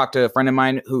 And I talked to a friend of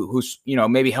mine who's, you know,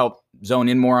 maybe helped zone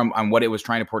in more on what it was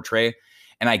trying to portray.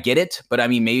 And I get it, but I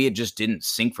mean, maybe it just didn't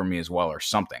sync for me as well or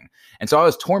something. And so I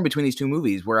was torn between these two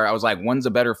movies where I was like, one's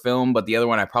a better film, but the other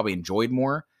one I probably enjoyed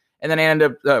more. And then I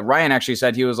ended up, Ryan actually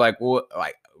said, he was like, well,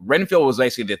 like Renfield was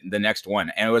basically the next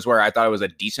one. And it was where I thought it was a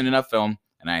decent enough film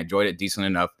and I enjoyed it decent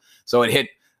enough. So it hit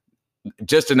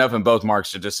just enough in both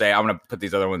marks to just say, I'm going to put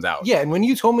these other ones out. Yeah. And when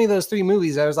you told me those three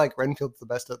movies, I was like, Renfield's the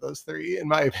best of those three, in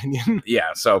my opinion.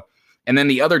 Yeah. So, and then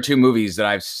the other two movies that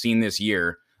I've seen this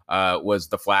year was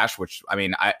The Flash, which, I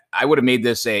mean, I would have made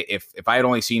this if I had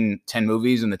only seen 10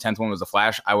 movies and the 10th one was The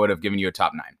Flash, I would have given you a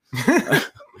top 9.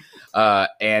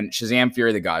 And Shazam!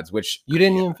 Fury of the Gods, which you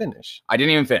didn't even finish. I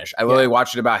didn't even finish. I literally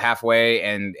watched it about halfway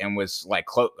and was like,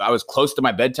 I was close to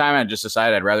my bedtime. And I just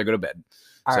decided I'd rather go to bed.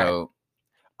 All right.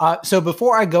 So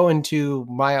before I go into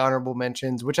my honorable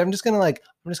mentions, which I'm just gonna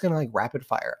rapid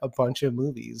fire a bunch of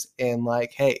movies and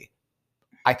like, hey,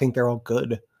 I think they're all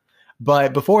good.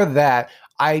 But before that,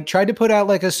 I tried to put out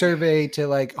like a survey to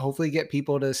like hopefully get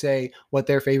people to say what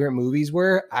their favorite movies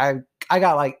were. I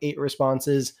got like 8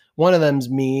 responses. One of them's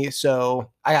me,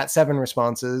 so I got 7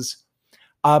 responses.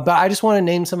 But I just want to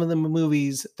name some of the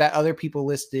movies that other people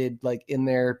listed like in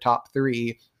their top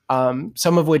 3.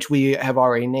 Some of which we have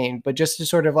already named, but just to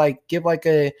sort of like give like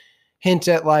a hint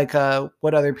at like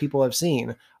what other people have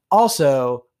seen.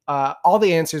 Also, all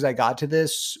the answers I got to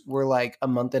this were like a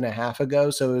month and a half ago,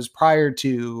 so it was prior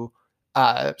to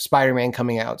Spider-Man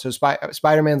coming out. So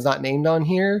Spider-Man's not named on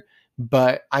here,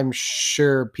 but I'm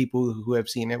sure people who have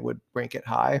seen it would rank it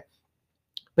high.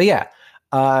 But yeah,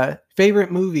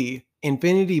 favorite movie,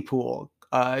 Infinity Pool,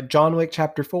 John Wick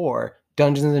Chapter 4,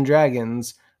 Dungeons and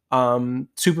Dragons,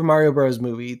 Super Mario Bros.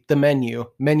 Movie, The Menu.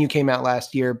 Menu came out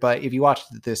last year, but if you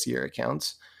watched it this year, it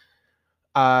counts.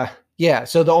 Yeah,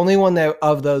 so the only one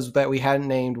of those that we hadn't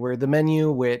named were The Menu,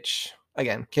 which,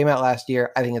 again, came out last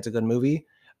year. I think it's a good movie.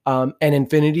 And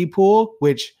Infinity Pool,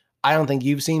 which I don't think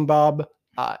you've seen, Bob.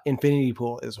 Infinity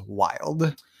Pool is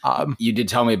wild. You did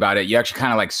tell me about it. You actually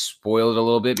kind of like spoiled it a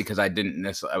little bit because I didn't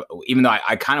necessarily, even though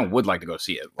I kind of would like to go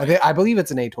see it. Like, I believe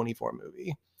it's an A24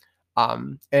 movie.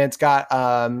 And it's got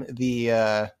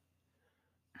the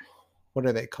what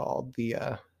are they called?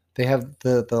 They have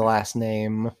the last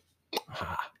name.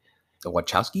 The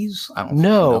Wachowskis? I don't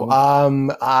know.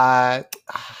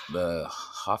 The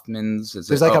Hoffmans.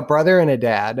 There's like a brother and a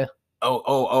dad.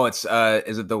 Oh! It's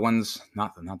is it the ones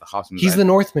not the Hoffmans? He's the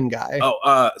Northman guy.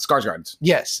 Skarsgård.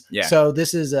 Yes. Yeah. So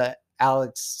this is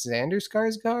Alexander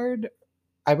Skarsgård,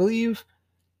 I believe.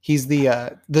 He's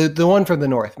the one from the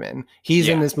Northman. He's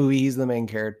in this movie. He's the main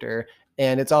character,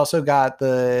 and it's also got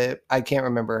I can't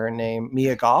remember her name,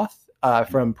 Mia Goth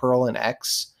from Pearl and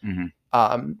X.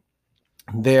 Mm-hmm.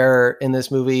 They're in this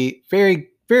movie. Very,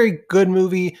 very good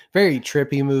movie. Very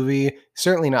trippy movie.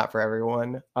 Certainly not for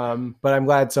everyone. But I'm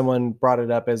glad someone brought it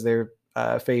up as their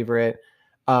favorite.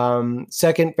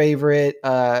 Second favorite,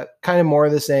 kind of more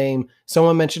of the same.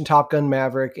 Someone mentioned Top Gun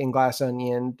Maverick and Glass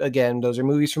Onion. Again, those are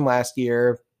movies from last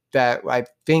year that I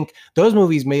think those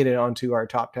movies made it onto our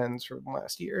top 10s from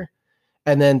last year.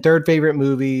 And then third favorite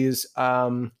movies,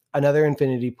 another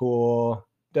Infinity Pool,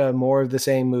 more of the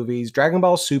same movies. Dragon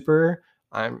Ball Super.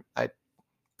 I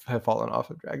have fallen off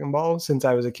of Dragon Ball since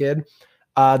I was a kid.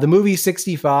 The movie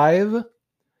 65.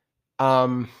 I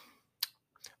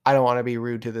don't want to be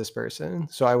rude to this person,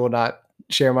 so I will not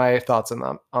share my thoughts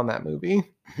on that movie.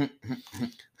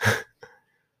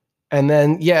 And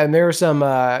then, and there were some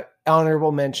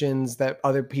honorable mentions that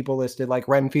other people listed, like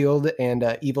Renfield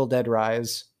and Evil Dead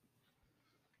Rise.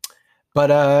 But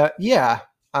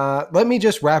let me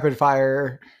just rapid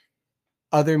fire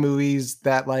other movies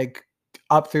that like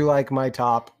up through like my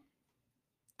top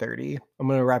 30. I'm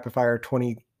going to rapid fire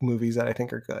 20 movies that I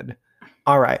think are good.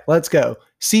 All right, let's go.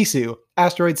 Sisu,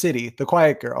 Asteroid City, The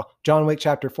Quiet Girl, John Wick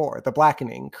Chapter 4, The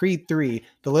Blackening, Creed 3,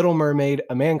 The Little Mermaid,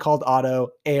 A Man Called Otto,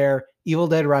 Air, Evil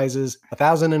Dead Rises,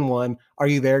 1001, Are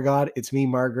You There, God? It's Me,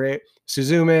 Margaret,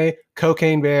 Suzume,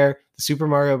 Cocaine Bear, The Super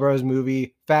Mario Bros.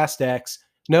 Movie, Fast X,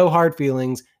 No Hard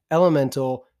Feelings,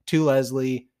 Elemental, To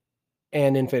Leslie,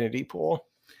 and Infinity Pool.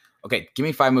 Okay, give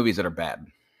me 5 movies that are bad.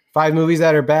 5 movies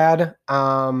that are bad.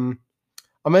 I'm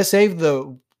going to save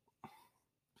the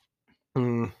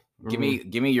Mm, Give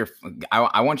me your.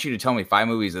 I want you to tell me 5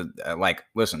 movies that like.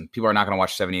 Listen, people are not going to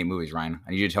watch 78 movies, Ryan.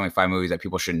 I need you to tell me 5 movies that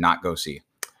people should not go see.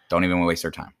 Don't even waste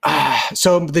their time.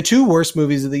 So the 2 worst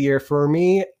movies of the year for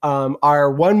me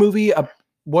are one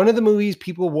of the movies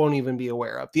people won't even be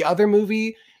aware of. The other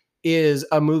movie is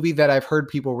a movie that I've heard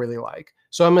people really like.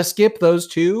 So I'm going to skip those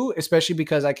 2, especially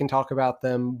because I can talk about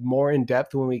them more in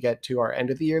depth when we get to our end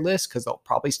of the year list, because they'll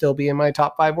probably still be in my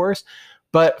top 5 worst.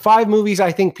 But 5 movies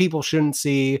I think people shouldn't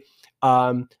see.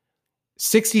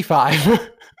 65.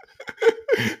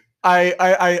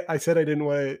 I said I didn't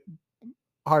want to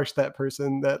harsh that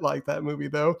person that liked that movie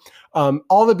though.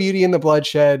 All the Beauty and the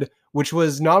Bloodshed, which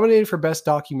was nominated for Best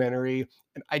Documentary,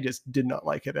 and I just did not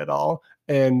like it at all.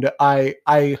 And I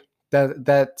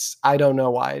don't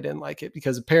know why I didn't like it,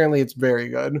 because apparently it's very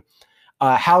good.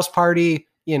 House Party,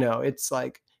 it's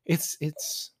like it's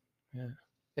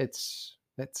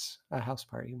a house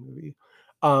party movie.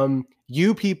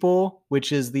 You People,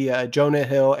 which is the Jonah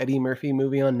Hill, Eddie Murphy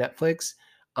movie on Netflix.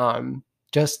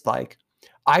 Just like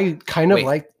I kind of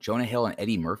like Jonah Hill and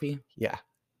Eddie Murphy. Yeah,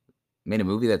 made a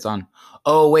movie that's on.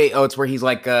 Oh wait, it's where he's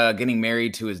like getting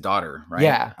married to his daughter, right?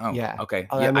 Yeah, oh, yeah. Okay,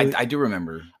 yeah, I do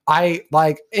remember. I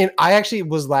like, and I actually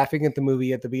was laughing at the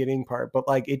movie at the beginning part, but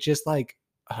like it just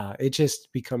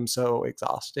becomes so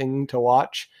exhausting to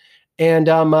watch. And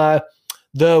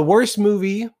the worst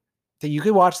movie that you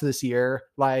could watch this year,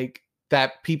 like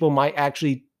that people might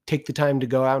actually take the time to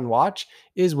go out and watch,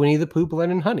 is Winnie the Pooh, Blood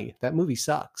and Honey. That movie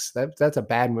sucks. That's a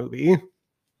bad movie.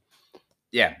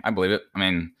 Yeah, I believe it. I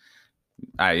mean,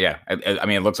 yeah. I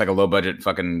mean, it looks like a low budget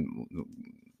fucking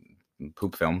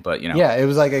poop film, but yeah, it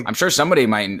was like I'm sure somebody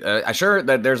might. I'm sure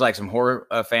that there's like some horror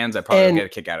fans that probably get a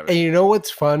kick out of it. And you know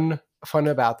what's fun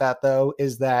about that though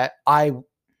is that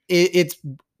it's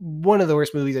one of the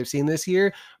worst movies I've seen this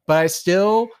year, but I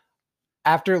still,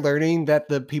 after learning that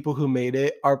the people who made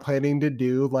it are planning to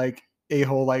do like a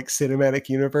whole like cinematic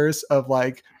universe of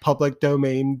like public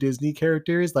domain Disney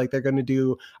characters, like they're going to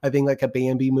do, I think, like a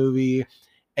Bambi movie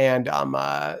and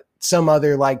some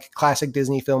other like classic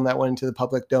Disney film that went into the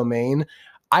public domain.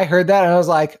 I heard that and I was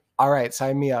like, all right,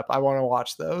 sign me up. I want to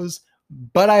watch those.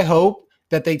 But I hope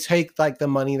that they take like the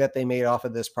money that they made off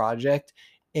of this project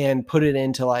and put it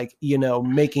into like,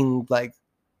 making like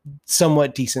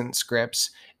somewhat decent scripts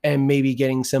and maybe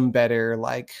getting some better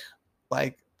like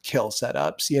kill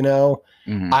setups.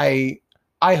 Mm-hmm.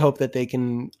 I hope that they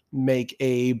can make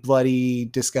a bloody,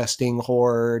 disgusting,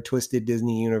 horror twisted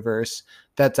Disney universe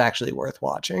that's actually worth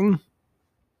watching.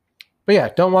 But yeah,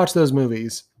 don't watch those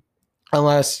movies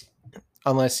unless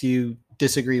you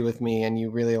disagree with me and you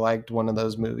really liked one of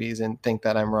those movies and think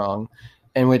that I'm wrong,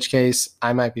 in which case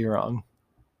I might be wrong.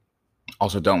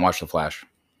 Also, don't watch The Flash.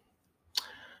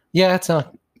 Yeah, it's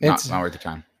not worth the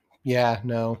time. Yeah,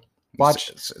 no. Watch.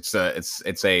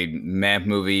 It's a meh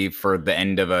movie for the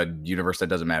end of a universe that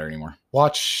doesn't matter anymore.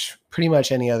 Watch pretty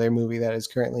much any other movie that is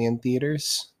currently in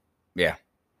theaters. Yeah.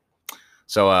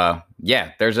 So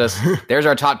yeah, there's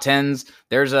our top 10s.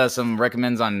 There's some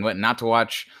recommends on what not to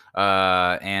watch.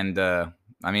 And I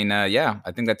mean, yeah,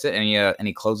 I think that's it.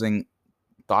 Any closing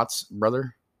thoughts,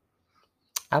 brother?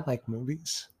 I like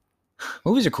movies.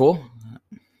 Movies are cool.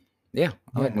 Yeah,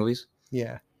 I like movies.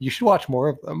 Yeah, you should watch more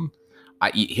of them.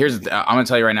 I'm gonna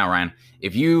tell you right now, Ryan.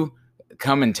 If you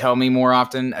come and tell me more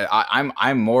often,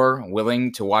 I'm more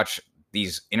willing to watch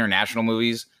these international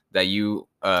movies that you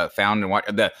found and watch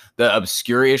the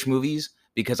obscure-ish movies,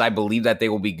 because I believe that they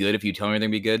will be good if you tell me they're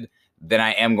gonna be good. Then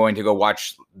I am going to go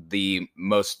watch the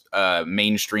most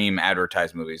mainstream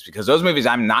advertised movies, because those movies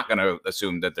I'm not gonna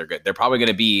assume that they're good. They're probably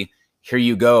gonna be, here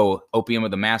you go, opium of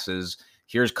the masses.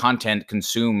 Here's content,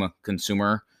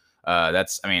 consumer.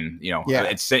 That's, I mean,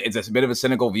 it's a bit of a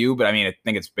cynical view, but I mean, I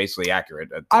think it's basically accurate.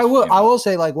 I will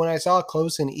say, like, when I saw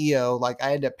Close and EO, like, I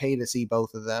had to pay to see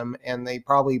both of them, and they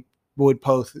probably would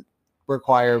both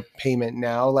require payment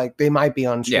now. Like, they might be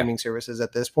on streaming services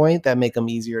at this point that make them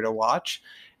easier to watch.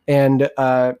 And if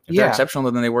they're exceptional,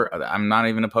 then they were. I'm not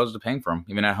even opposed to paying for them,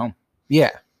 even at home.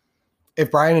 Yeah. If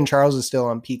Brian and Charles is still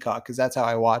on Peacock, because that's how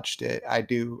I watched it, I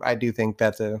do think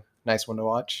that's a nice one to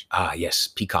watch. Yes,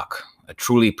 Peacock, a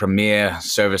truly premier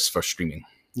service for streaming.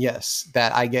 Yes,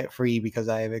 that I get free because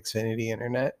I have Xfinity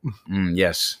internet.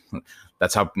 Yes,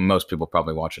 that's how most people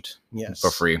probably watch it. Yes, for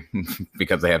free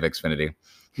because they have Xfinity.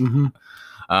 Mm-hmm.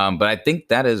 But I think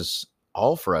that is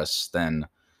all for us then.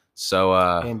 So,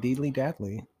 Indeedly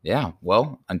dadly. Yeah.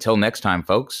 Well, until next time,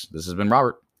 folks. This has been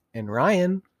Robert and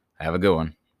Ryan. Have a good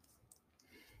one.